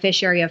a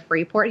beneficiary of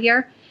Freeport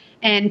here.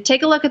 And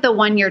take a look at the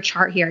 1-year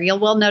chart here. You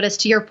will notice,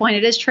 to your point,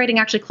 it is trading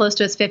actually close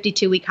to its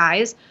 52-week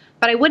highs.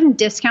 But I wouldn't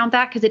discount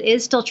that because it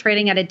is still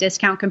trading at a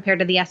discount compared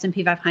to the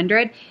S&P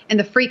 500. And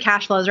the free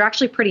cash flows are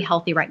actually pretty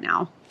healthy right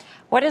now.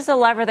 What is the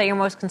lever that you're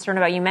most concerned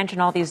about? You mentioned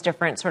all these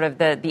different sort of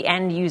the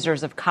end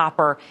users of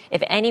copper.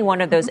 If any one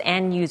of those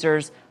end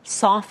users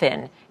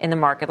soften in the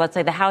market, let's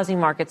say the housing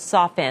market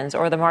softens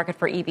or the market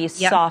for EVs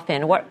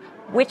soften,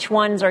 which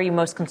ones are you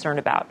most concerned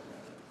about?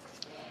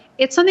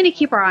 It's something to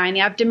keep our eye on.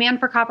 Yeah,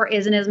 demand for copper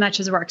isn't as much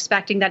as we're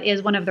expecting. That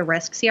is one of the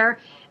risks here.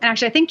 And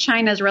actually, I think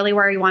China is really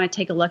where you want to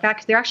take a look at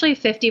because they're actually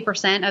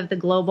 50% of the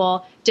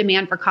global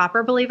demand for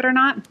copper, believe it or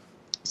not.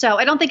 So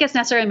I don't think it's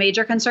necessarily a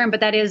major concern,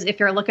 but that is, if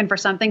you're looking for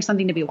something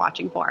to be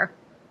watching for.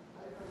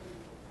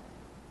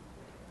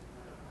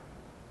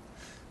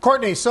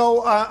 Courtney,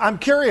 so I'm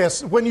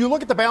curious, when you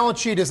look at the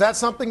balance sheet, is that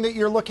something that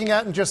you're looking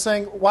at and just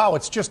saying, wow,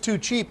 it's just too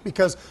cheap?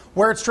 Because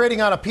where it's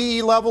trading on a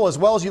PE level, as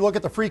well as you look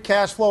at the free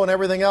cash flow and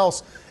everything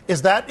else,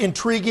 is that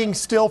intriguing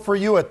still for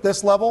you at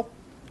this level?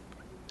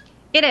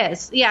 It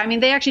is. Yeah, I mean,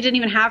 they actually didn't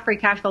even have free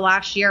cash flow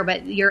last year,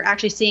 but you're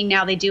actually seeing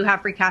now they do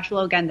have free cash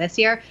flow again this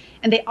year.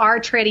 And they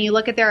are trading. You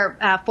look at their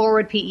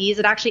forward PEs,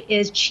 it actually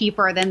is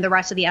cheaper than the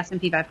rest of the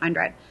S&P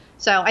 500.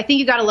 So I think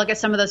you got to look at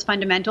some of those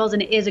fundamentals,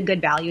 and it is a good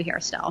value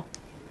here still.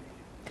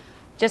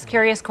 Just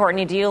curious,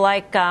 Courtney, do you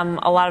like a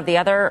lot of the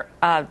other,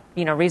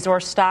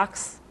 resource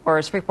stocks, or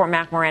is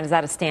Freeport-McMoRan, is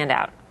that a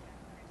standout?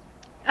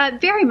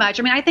 Very much.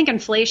 I mean, I think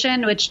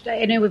inflation, which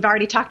I know we've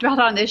already talked about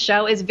on this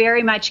show, is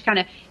very much kind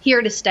of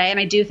here to stay. And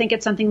I do think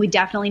it's something we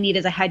definitely need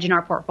as a hedge in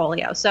our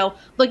portfolio. So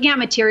looking at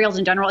materials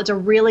in general, it's a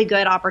really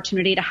good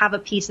opportunity to have a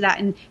piece of that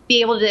and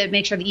be able to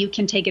make sure that you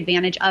can take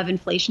advantage of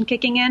inflation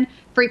kicking in.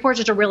 Freeport's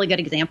just a really good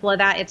example of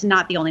that. It's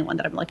not the only one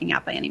that I'm looking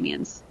at by any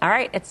means. All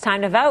right. It's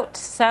time to vote.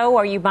 So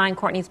are you buying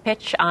Courtney's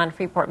pitch on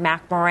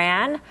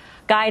Freeport-McMoRan?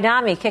 Guy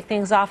Adami, kick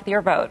things off with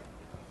your vote.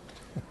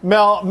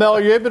 Mel,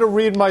 are you able to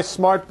read my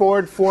smart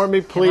board for me,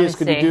 please?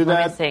 Could you do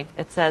that? Let me see.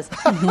 It says,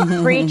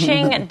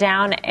 preaching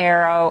down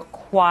arrow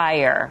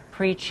choir.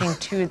 Preaching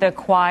to the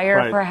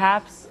choir,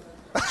 perhaps?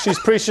 She's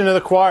preaching to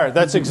the choir.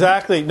 That's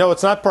exactly. No,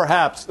 it's not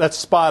perhaps. That's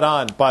spot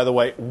on, by the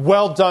way.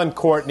 Well done,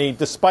 Courtney.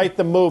 Despite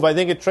the move, I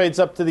think it trades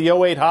up to the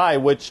 08 high,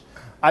 which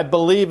I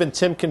believe, and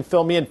Tim can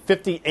fill me in,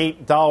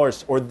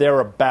 $58 or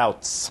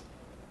thereabouts.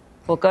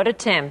 We'll go to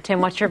Tim.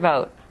 Tim, what's your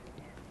vote?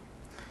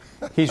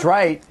 He's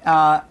right.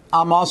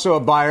 I'm also a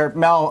buyer.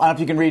 Mel, I don't know if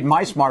you can read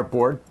my smart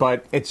board,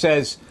 but it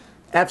says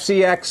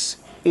FCX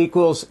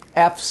equals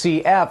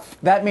FCF.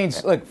 That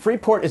means, look,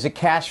 Freeport is a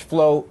cash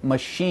flow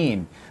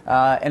machine.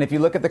 And if you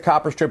look at the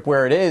copper strip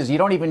where it is, you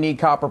don't even need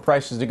copper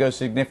prices to go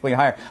significantly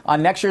higher.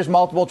 On next year's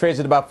multiple,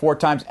 trades at about 4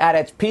 times. At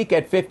its peak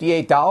at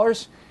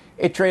 $58,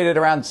 it traded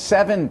around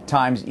 7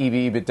 times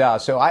EV/EBITDA.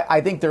 So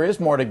I think there is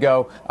more to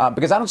go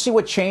because I don't see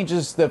what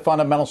changes the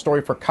fundamental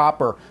story for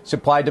copper,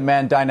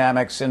 supply-demand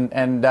dynamics.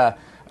 I've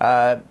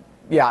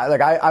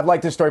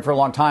liked this story for a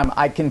long time.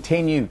 I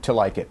continue to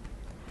like it.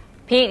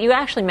 Pete, you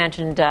actually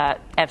mentioned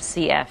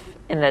FCF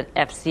in the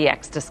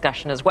FCX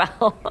discussion as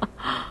well.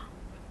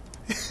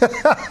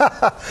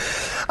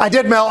 I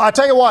did, Mel. I'll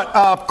tell you what,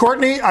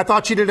 Courtney, I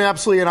thought she did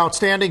absolutely an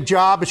outstanding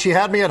job. She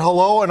had me at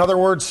hello. In other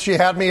words, she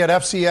had me at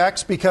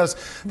FCX because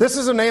this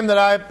is a name that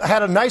I've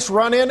had a nice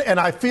run in, and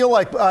I feel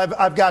like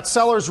I've got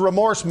seller's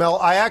remorse, Mel.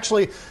 I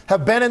actually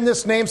have been in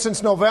this name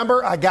since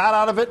November. I got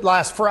out of it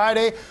last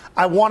Friday.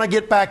 I want to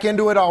get back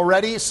into it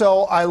already,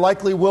 so I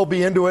likely will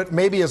be into it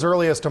maybe as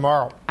early as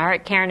tomorrow. All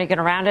right, Karen, you're going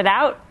to round it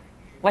out.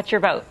 What's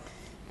your vote?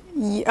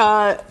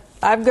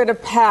 I'm going to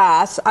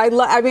pass. I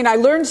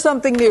learned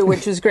something new,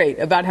 which is great,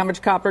 about how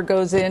much copper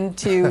goes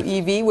into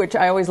EV, which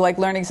I always like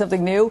learning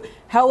something new.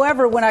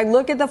 However, when I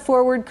look at the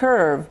forward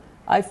curve,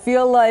 I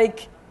feel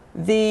like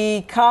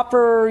the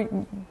copper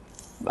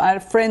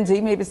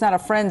frenzy, maybe it's not a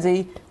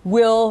frenzy,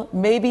 will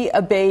maybe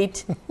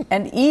abate.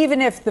 And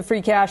even if the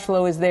free cash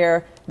flow is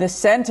there, the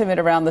sentiment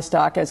around the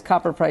stock as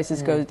copper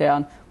prices goes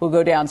down will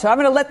go down. So I'm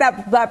going to let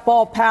that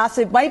ball pass.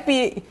 It might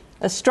be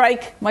a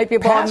strike, might be a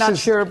ball, I'm not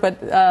sure,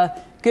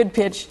 but good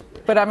pitch.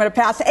 But I'm going to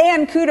pass.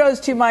 And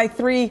kudos to my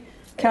 3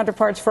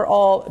 counterparts for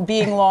all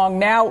being long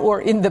now or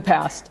in the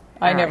past.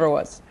 I never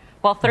was.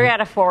 Well, 3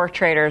 out of 4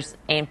 traders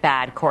ain't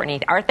bad,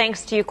 Courtney. Our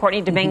thanks to you,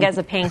 Courtney Dominguez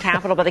of Payne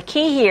Capital. But the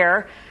key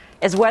here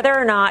is whether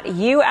or not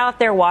you out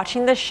there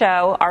watching the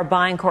show are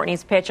buying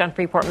Courtney's pitch on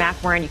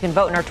Freeport-McMoRan. You can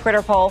vote in our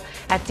Twitter poll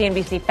at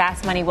CNBC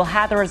Fast Money. We'll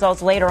have the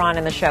results later on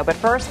in the show. But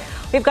first,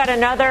 we've got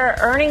another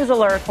earnings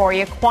alert for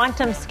you.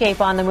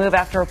 QuantumScape on the move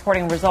after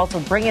reporting results.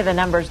 We'll bring you the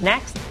numbers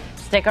next.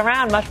 Stick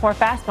around. Much more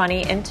Fast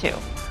Money in 2.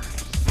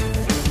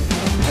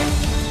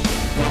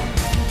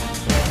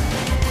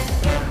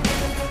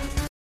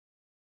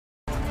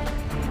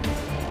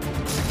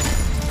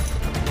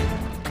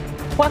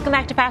 Welcome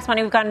back to Fast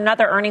Money. We've got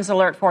another earnings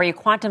alert for you.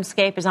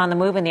 QuantumScape is on the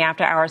move in the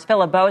after hours. Phil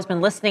LeBeau has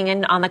been listening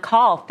in on the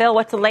call. Phil,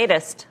 what's the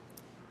latest?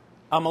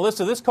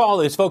 Melissa, this call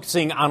is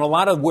focusing on a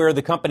lot of where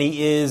the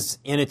company is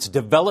in its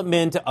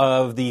development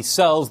of the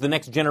cells, the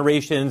next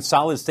generation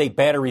solid-state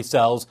battery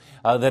cells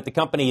that the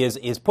company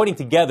is putting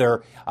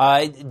together.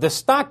 The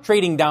stock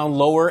trading down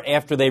lower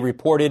after they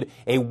reported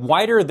a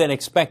wider than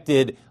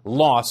expected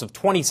loss of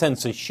 20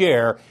 cents a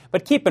share.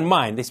 But keep in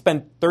mind, they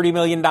spent $30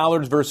 million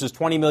versus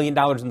 $20 million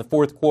in the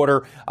fourth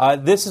quarter.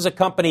 This is a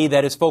company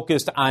that is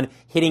focused on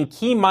hitting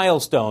key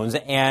milestones,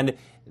 and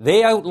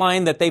they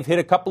outlined that they've hit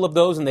a couple of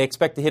those and they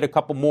expect to hit a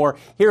couple more.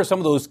 Here are some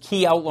of those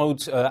key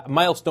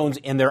milestones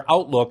in their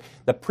outlook.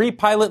 The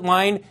pre-pilot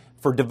line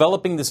for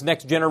developing this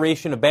next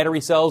generation of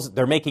battery cells,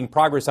 they're making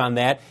progress on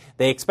that.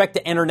 They expect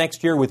to enter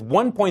next year with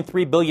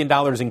 $1.3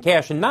 billion in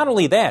cash. And not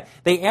only that,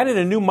 they added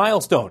a new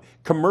milestone,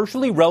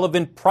 commercially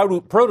relevant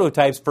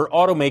prototypes for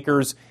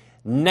automakers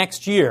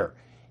next year.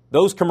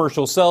 Those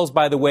commercial cells,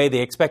 by the way,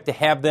 they expect to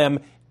have them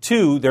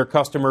to their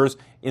customers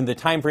in the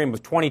time frame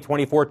of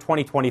 2024,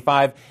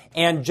 2025.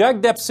 And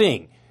Jagdeep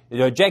Singh, the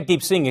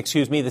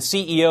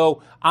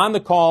CEO, on the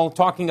call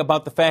talking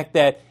about the fact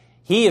that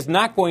he is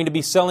not going to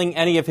be selling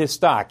any of his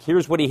stock.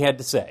 Here's what he had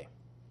to say.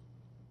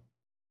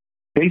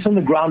 Based on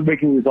the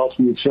groundbreaking results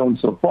we have shown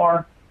so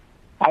far,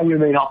 I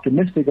remain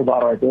optimistic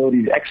about our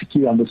ability to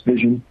execute on this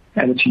vision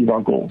and achieve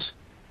our goals.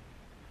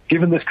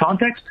 Given this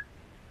context,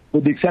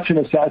 with the exception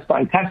of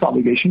satisfying tax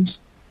obligations,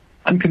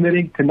 I'm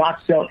committing to not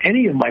sell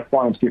any of my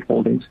QuantumScape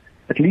holdings,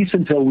 at least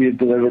until we have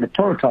delivered a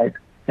prototype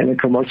and a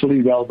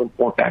commercially relevant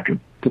form factor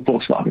to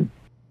Volkswagen.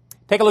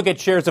 Take a look at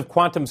shares of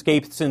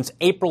QuantumScape since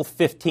April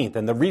 15th.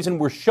 And the reason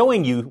we're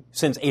showing you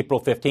since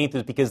April 15th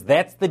is because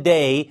that's the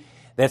day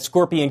that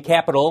Scorpion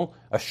Capital,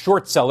 a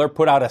short seller,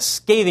 put out a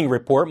scathing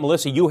report.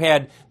 Melissa, you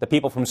had the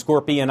people from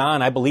Scorpion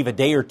on, I believe, a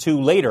day or two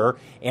later.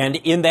 And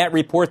in that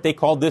report, they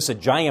called this a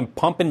giant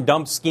pump and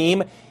dump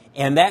scheme.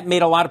 And that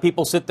made a lot of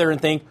people sit there and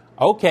think,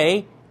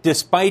 okay,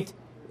 despite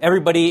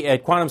everybody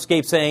at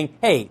QuantumScape saying,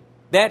 hey,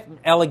 that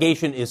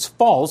allegation is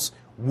false,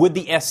 would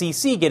the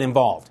SEC get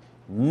involved?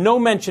 No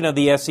mention of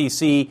the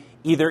SEC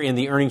either in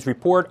the earnings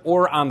report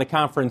or on the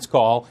conference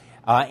call.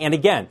 And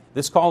again,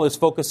 this call is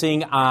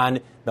focusing on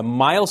the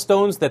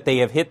milestones that they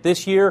have hit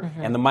this year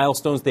and the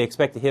milestones they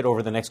expect to hit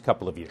over the next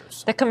couple of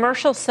years. The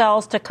commercial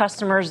sales to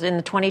customers in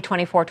the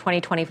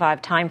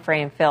 2024-2025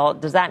 timeframe, Phil,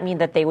 does that mean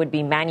that they would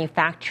be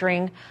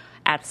manufacturing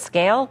at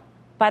scale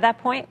by that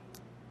point?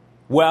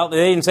 Well,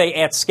 they didn't say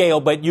at scale,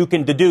 but you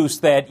can deduce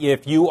that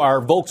if you are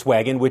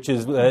Volkswagen, which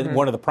is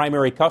one of the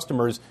primary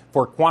customers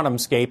for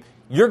QuantumScape,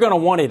 you're going to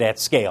want it at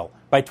scale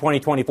by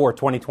 2024,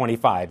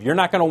 2025. You're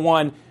not going to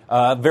want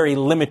a very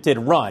limited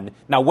run.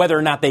 Now, whether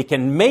or not they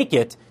can make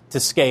it to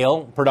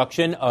scale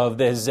production of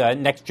these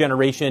next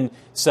generation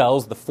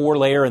cells, the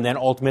 4-layer and then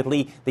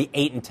ultimately the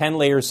 8 and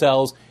 10-layer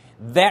cells,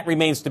 that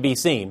remains to be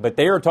seen. But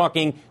they are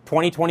talking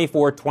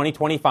 2024,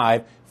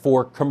 2025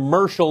 for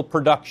commercial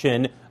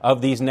production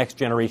of these next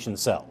generation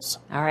cells.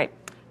 All right.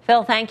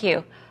 Phil, thank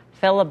you.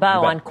 Phil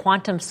LeBeau on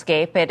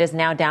QuantumScape. It is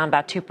now down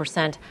about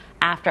 2%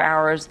 after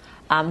hours.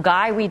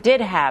 Guy, we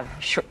did have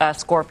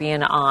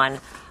Scorpion on.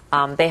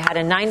 They had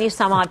a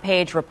 90-some-odd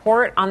page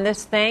report on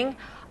this thing.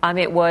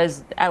 It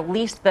was at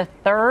least the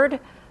third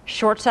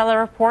short seller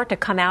report to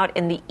come out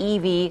in the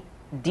EV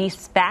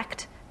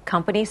de-SPACed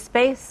company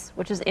space,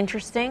 which is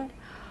interesting.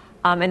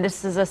 And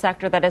this is a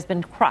sector that has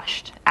been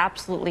crushed,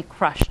 absolutely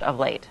crushed of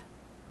late.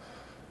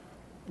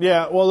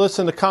 Yeah, well,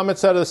 listen, the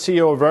comments out of the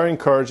CEO are very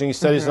encouraging. He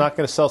said he's not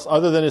going to sell,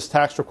 other than his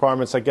tax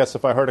requirements, I guess,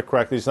 if I heard it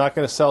correctly, he's not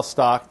going to sell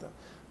stock.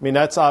 I mean,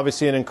 that's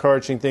obviously an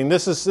encouraging thing.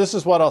 This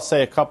is what I'll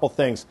say, a couple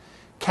things.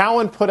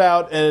 Cowen put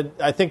out,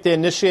 I think they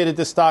initiated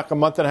this stock a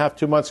month and a half,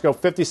 2 months ago,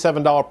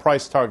 $57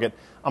 price target.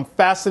 I'm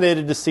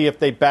fascinated to see if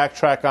they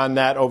backtrack on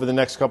that over the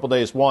next couple of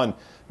days, one.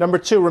 Number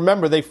two,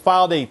 remember, they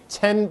filed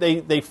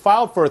they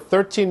filed for a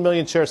 13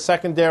 million share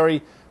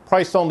secondary,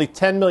 priced only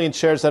 10 million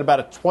shares at about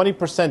a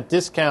 20%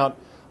 discount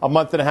a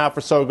month and a half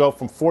or so ago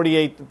from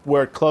 48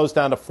 where it closed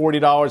down to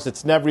 $40.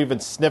 It's never even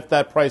sniffed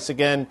that price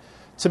again.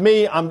 To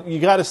me, you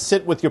got to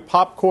sit with your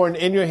popcorn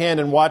in your hand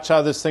and watch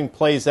how this thing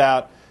plays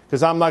out,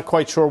 because I'm not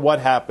quite sure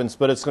what happens,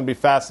 but it's going to be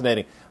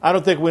fascinating. I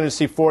don't think we're going to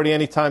see 40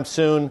 anytime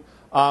soon,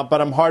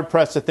 but I'm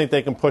hard-pressed to think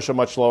they can push it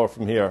much lower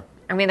from here.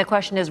 I mean, the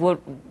question is,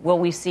 will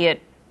we see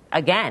it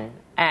again?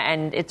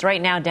 And it's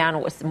right now down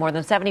more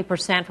than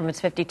 70% from its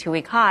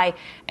 52-week high.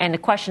 And the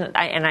question,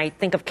 and I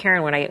think of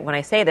Karen when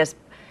I say this,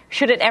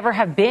 should it ever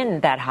have been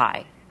that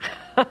high?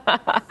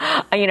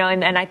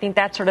 And I think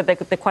that's sort of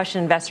the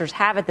question investors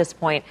have at this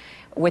point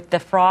with the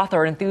froth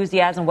or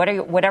enthusiasm,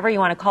 whatever you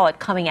want to call it,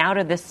 coming out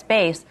of this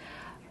space.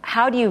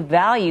 How do you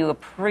value a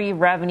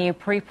pre-revenue,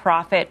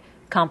 pre-profit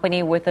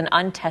company with an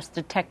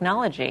untested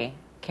technology,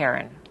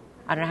 Karen?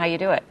 I don't know how you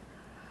do it.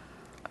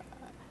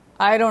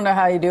 I don't know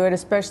how you do it,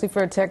 especially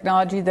for a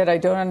technology that I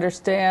don't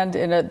understand.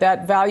 And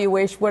that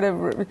valuation,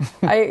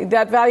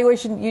 that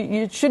valuation,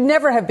 you should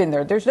never have been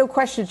there. There's no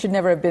question it should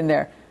never have been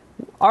there.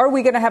 Are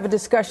we going to have a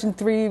discussion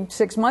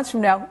 3-6 months from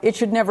now? It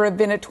should never have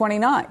been at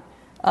 29.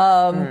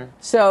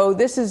 So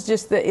this is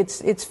just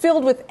it's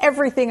filled with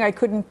everything I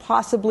couldn't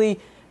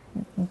possibly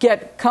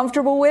get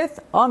comfortable with.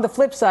 On the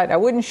flip side, I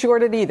wouldn't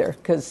short it either,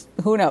 because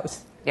who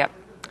knows? Yep.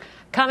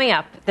 Coming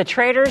up, the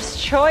trader's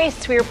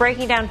choice. We are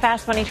breaking down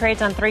fast money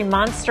trades on 3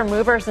 monster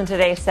movers in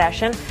today's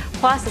session.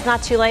 Plus, it's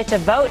not too late to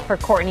vote for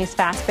Courtney's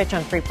fast pitch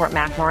on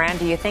Freeport-McMoRan.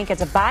 Do you think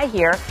it's a buy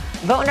here?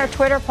 Vote in our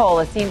Twitter poll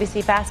at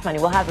CNBC Fast Money.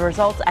 We'll have the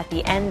results at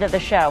the end of the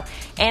show.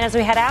 And as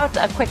we head out,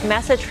 a quick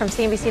message from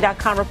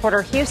CNBC.com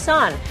reporter Hugh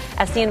Sun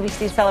as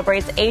CNBC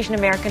celebrates Asian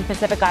American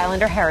Pacific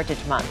Islander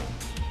Heritage Month.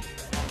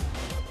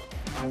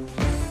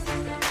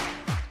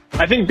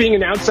 I think being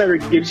an outsider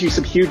gives you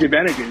some huge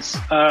advantages.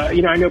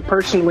 I know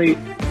personally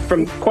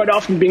from quite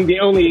often being the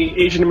only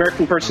Asian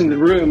American person in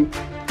the room,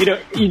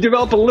 you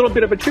develop a little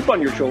bit of a chip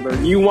on your shoulder.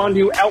 You want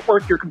to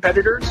outwork your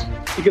competitors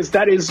because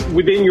that is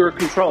within your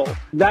control.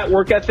 That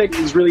work ethic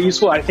is really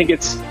useful. I think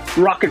it's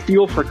rocket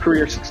fuel for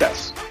career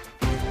success.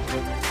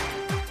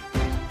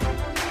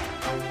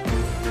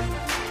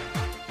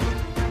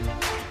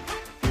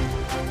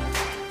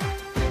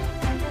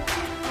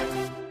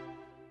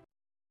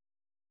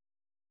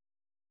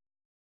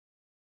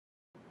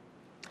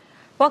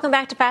 Welcome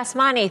back to Fast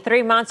Money.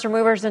 3 monster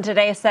movers in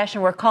today's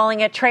session. We're calling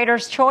it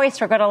Trader's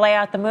Choice. We're going to lay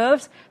out the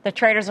moves. The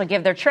traders will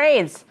give their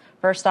trades.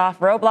 First off,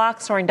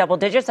 Roblox soaring double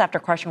digits after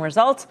crushing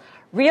results.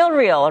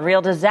 RealReal, a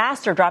real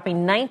disaster,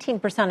 dropping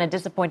 19% in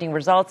disappointing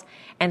results.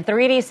 And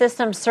 3D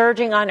Systems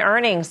surging on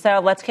earnings. So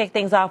let's kick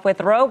things off with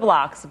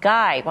Roblox.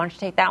 Guy, why don't you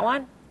take that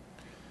one?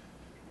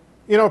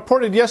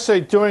 Reported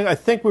yesterday I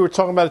think we were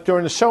talking about it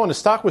during the show, and the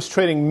stock was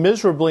trading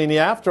miserably in the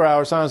after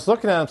hours. And I was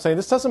looking at it and saying,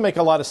 this doesn't make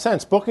a lot of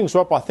sense. Bookings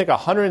were up, I think,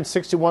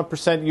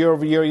 161% year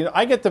over year.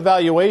 I get the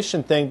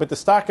valuation thing, but the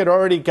stock had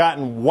already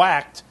gotten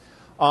whacked.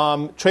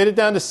 Traded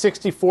down to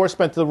 64,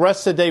 spent the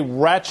rest of the day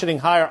ratcheting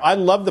higher. I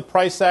love the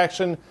price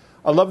action.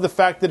 I love the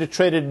fact that it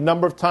traded a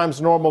number of times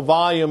normal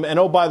volume. And,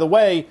 oh, by the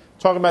way,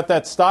 talking about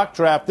that stock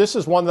draft, this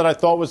is one that I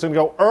thought was going to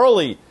go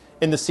early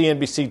in the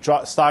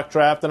CNBC stock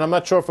draft, and I'm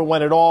not sure if it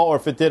went at all or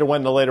if it did, it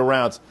went in the later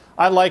rounds.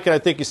 I like it. I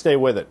think you stay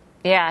with it.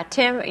 Yeah.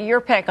 Tim,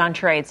 your pick on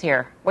trades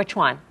here. Which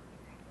one?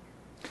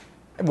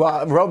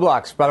 Well,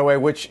 Roblox, by the way,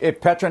 which if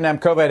Petra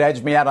Nemkova had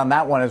edged me out on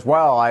that one as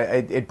well,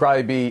 it'd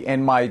probably be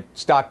in my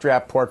stock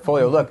draft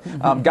portfolio. Look,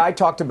 Guy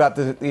talked about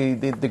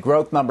the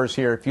growth numbers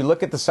here. If you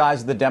look at the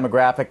size of the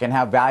demographic and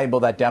how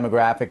valuable that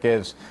demographic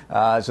is,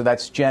 so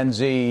that's Gen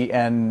Z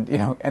and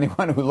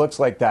anyone who looks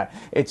like that,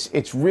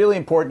 it's really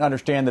important to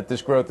understand that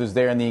this growth is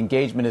there and the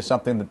engagement is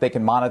something that they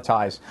can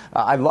monetize.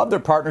 I love their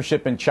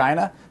partnership in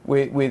China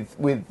with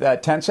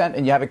Tencent,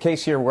 and you have a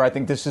case here where I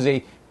think this is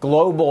a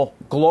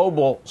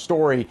global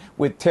story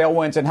with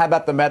tailwinds. And how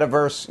about the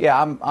metaverse? Yeah,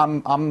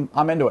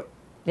 I'm into it.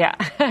 Yeah.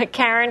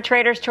 Karen,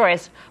 Trader's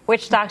Choice.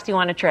 Which stocks do you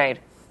want to trade?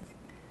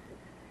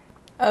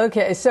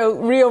 Okay, so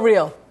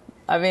RealReal.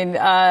 I mean,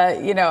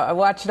 I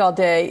watched it all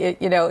day.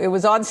 It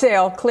was on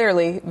sale,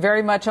 clearly,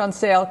 very much on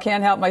sale.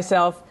 Can't help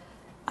myself.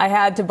 I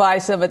had to buy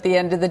some at the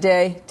end of the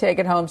day, take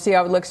it home, see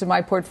how it looks in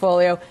my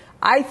portfolio.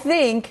 I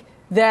think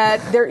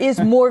that there is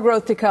more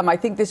growth to come. I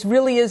think this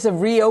really is a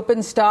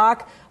reopened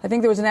stock. I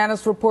think there was an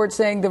analyst report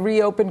saying the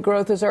reopened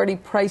growth is already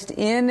priced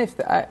in.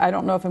 I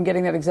don't know if I'm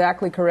getting that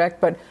exactly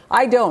correct, but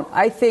I don't.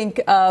 I think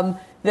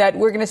that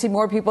we're going to see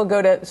more people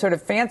go to sort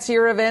of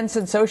fancier events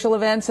and social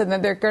events, and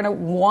then they're going to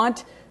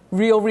want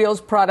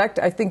RealReal's product.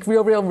 I think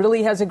RealReal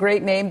really has a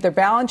great name. Their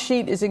balance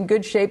sheet is in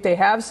good shape. They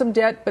have some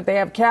debt, but they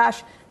have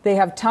cash. They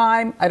have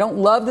time. I don't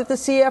love that the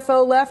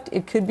CFO left.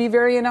 It could be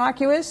very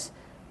innocuous.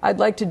 I'd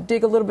like to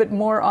dig a little bit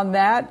more on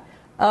that.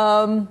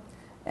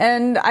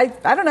 And I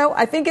don't know.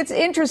 I think it's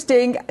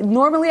interesting.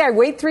 Normally, I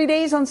wait 3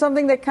 days on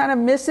something that kind of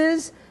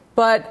misses,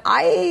 but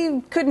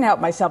I couldn't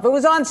help myself. It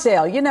was on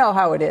sale. You know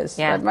how it is.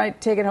 Yeah. I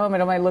might take it home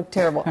and it might look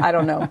terrible. I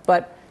don't know.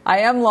 But I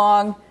am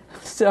long,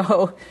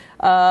 so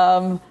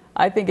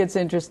I think it's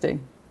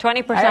interesting.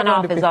 20%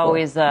 off is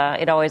always,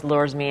 it always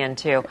lures me in,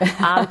 too.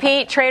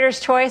 Pete, Trader's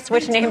Choice,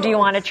 which name do you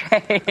want to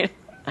trade?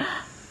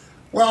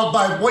 Well,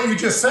 by what you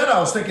just said, I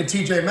was thinking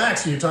TJ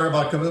Maxx, and you're talking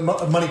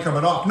about money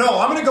coming off. No,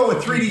 I'm going to go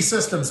with 3D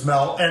Systems,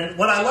 Mel. And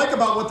what I like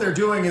about what they're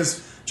doing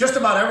is just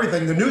about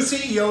everything. The new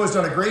CEO has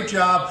done a great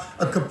job,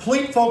 a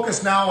complete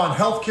focus now on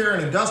healthcare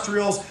and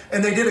industrials,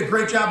 and they did a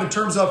great job in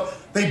terms of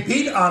they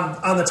beat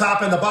on the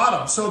top and the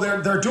bottom. So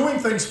they're doing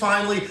things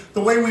finally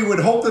the way we would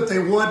hope that they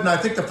would. And I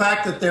think the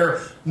fact that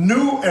they're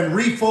new and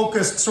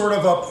refocused sort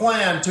of a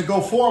plan to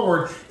go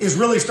forward is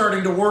really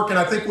starting to work. And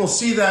I think we'll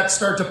see that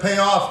start to pay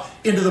off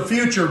into the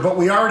future. But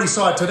we already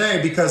saw it today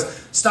because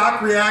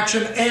stock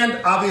reaction and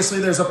obviously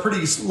there's a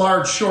pretty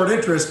large short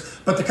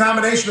interest. But the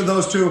combination of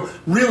those two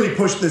really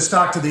pushed this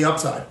stock to the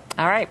upside.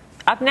 All right.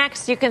 Up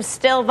next, you can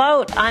still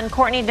vote on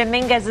Courtney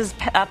Dominguez's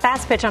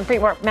fast pitch on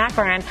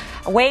Freeport-McMoRan.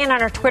 Weigh in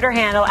on her Twitter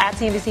handle at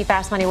CNBC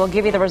Fast Money. We'll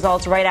give you the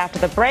results right after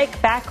the break.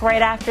 Back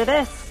right after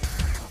this.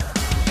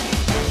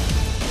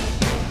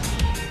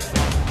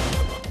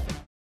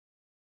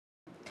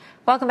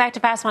 Welcome back to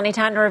Fast Money.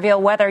 Time to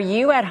reveal whether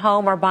you at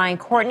home are buying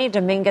Courtney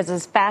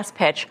Dominguez's fast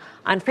pitch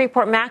on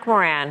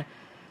Freeport-McMoRan.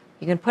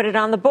 You can put it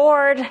on the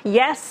board.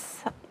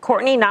 Yes,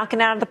 Courtney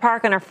knocking out of the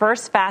park on her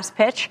first fast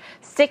pitch.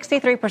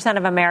 63%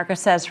 of America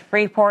says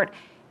Freeport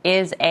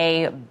is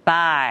a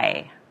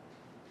buy.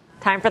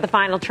 Time for the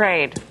final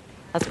trade.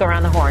 Let's go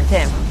around the horn.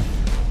 Tim.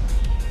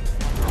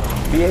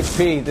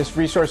 BHP, this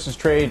resources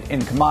trade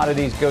in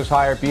commodities goes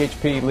higher.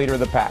 BHP, leader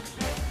of the pack.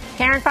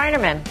 Karen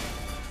Feinerman.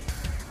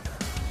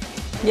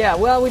 Yeah,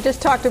 well, we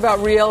just talked about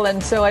Real,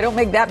 and so I don't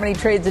make that many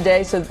trades a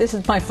day, so this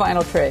is my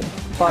final trade.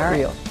 Bought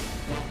Real.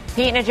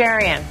 Pete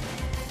Najarian.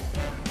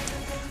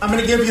 I'm going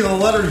to give you the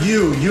letter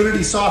U,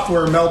 Unity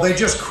Software, Mel. They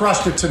just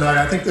crushed it tonight.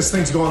 I think this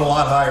thing's going a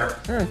lot higher.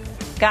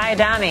 Guy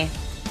Adami.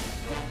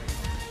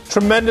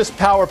 Tremendous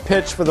power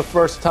pitch for the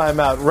first time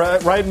out.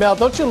 Right, Mel?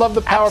 Don't you love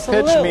the power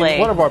pitch? I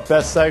mean, one of our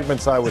best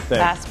segments, I would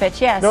think. Fast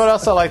pitch, yes. You know what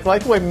else I like? I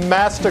like the way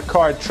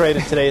MasterCard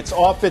traded today. It's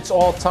off its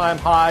all-time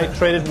high.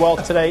 Traded well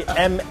today.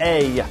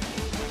 MA.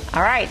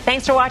 All right.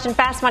 Thanks for watching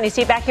Fast Money.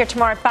 See you back here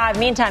tomorrow at 5.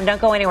 Meantime,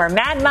 don't go anywhere.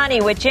 Mad Money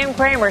with Jim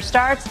Cramer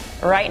starts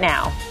right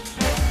now.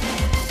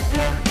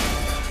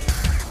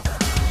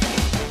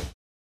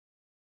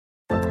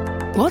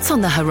 What's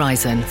on the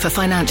horizon for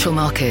financial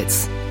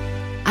markets?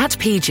 At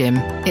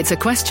PGIM, it's a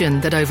question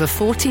that over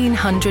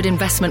 1,400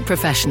 investment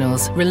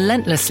professionals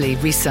relentlessly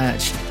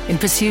research in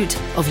pursuit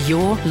of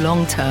your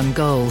long-term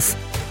goals.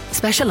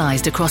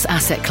 Specialized across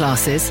asset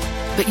classes,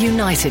 but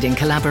united in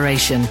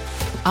collaboration,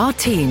 our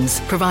teams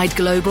provide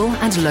global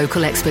and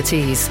local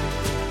expertise.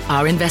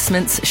 Our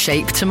investments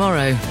shape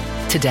tomorrow,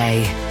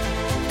 today.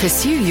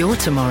 Pursue your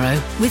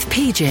tomorrow with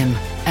PGIM,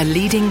 a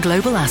leading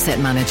global asset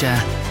manager.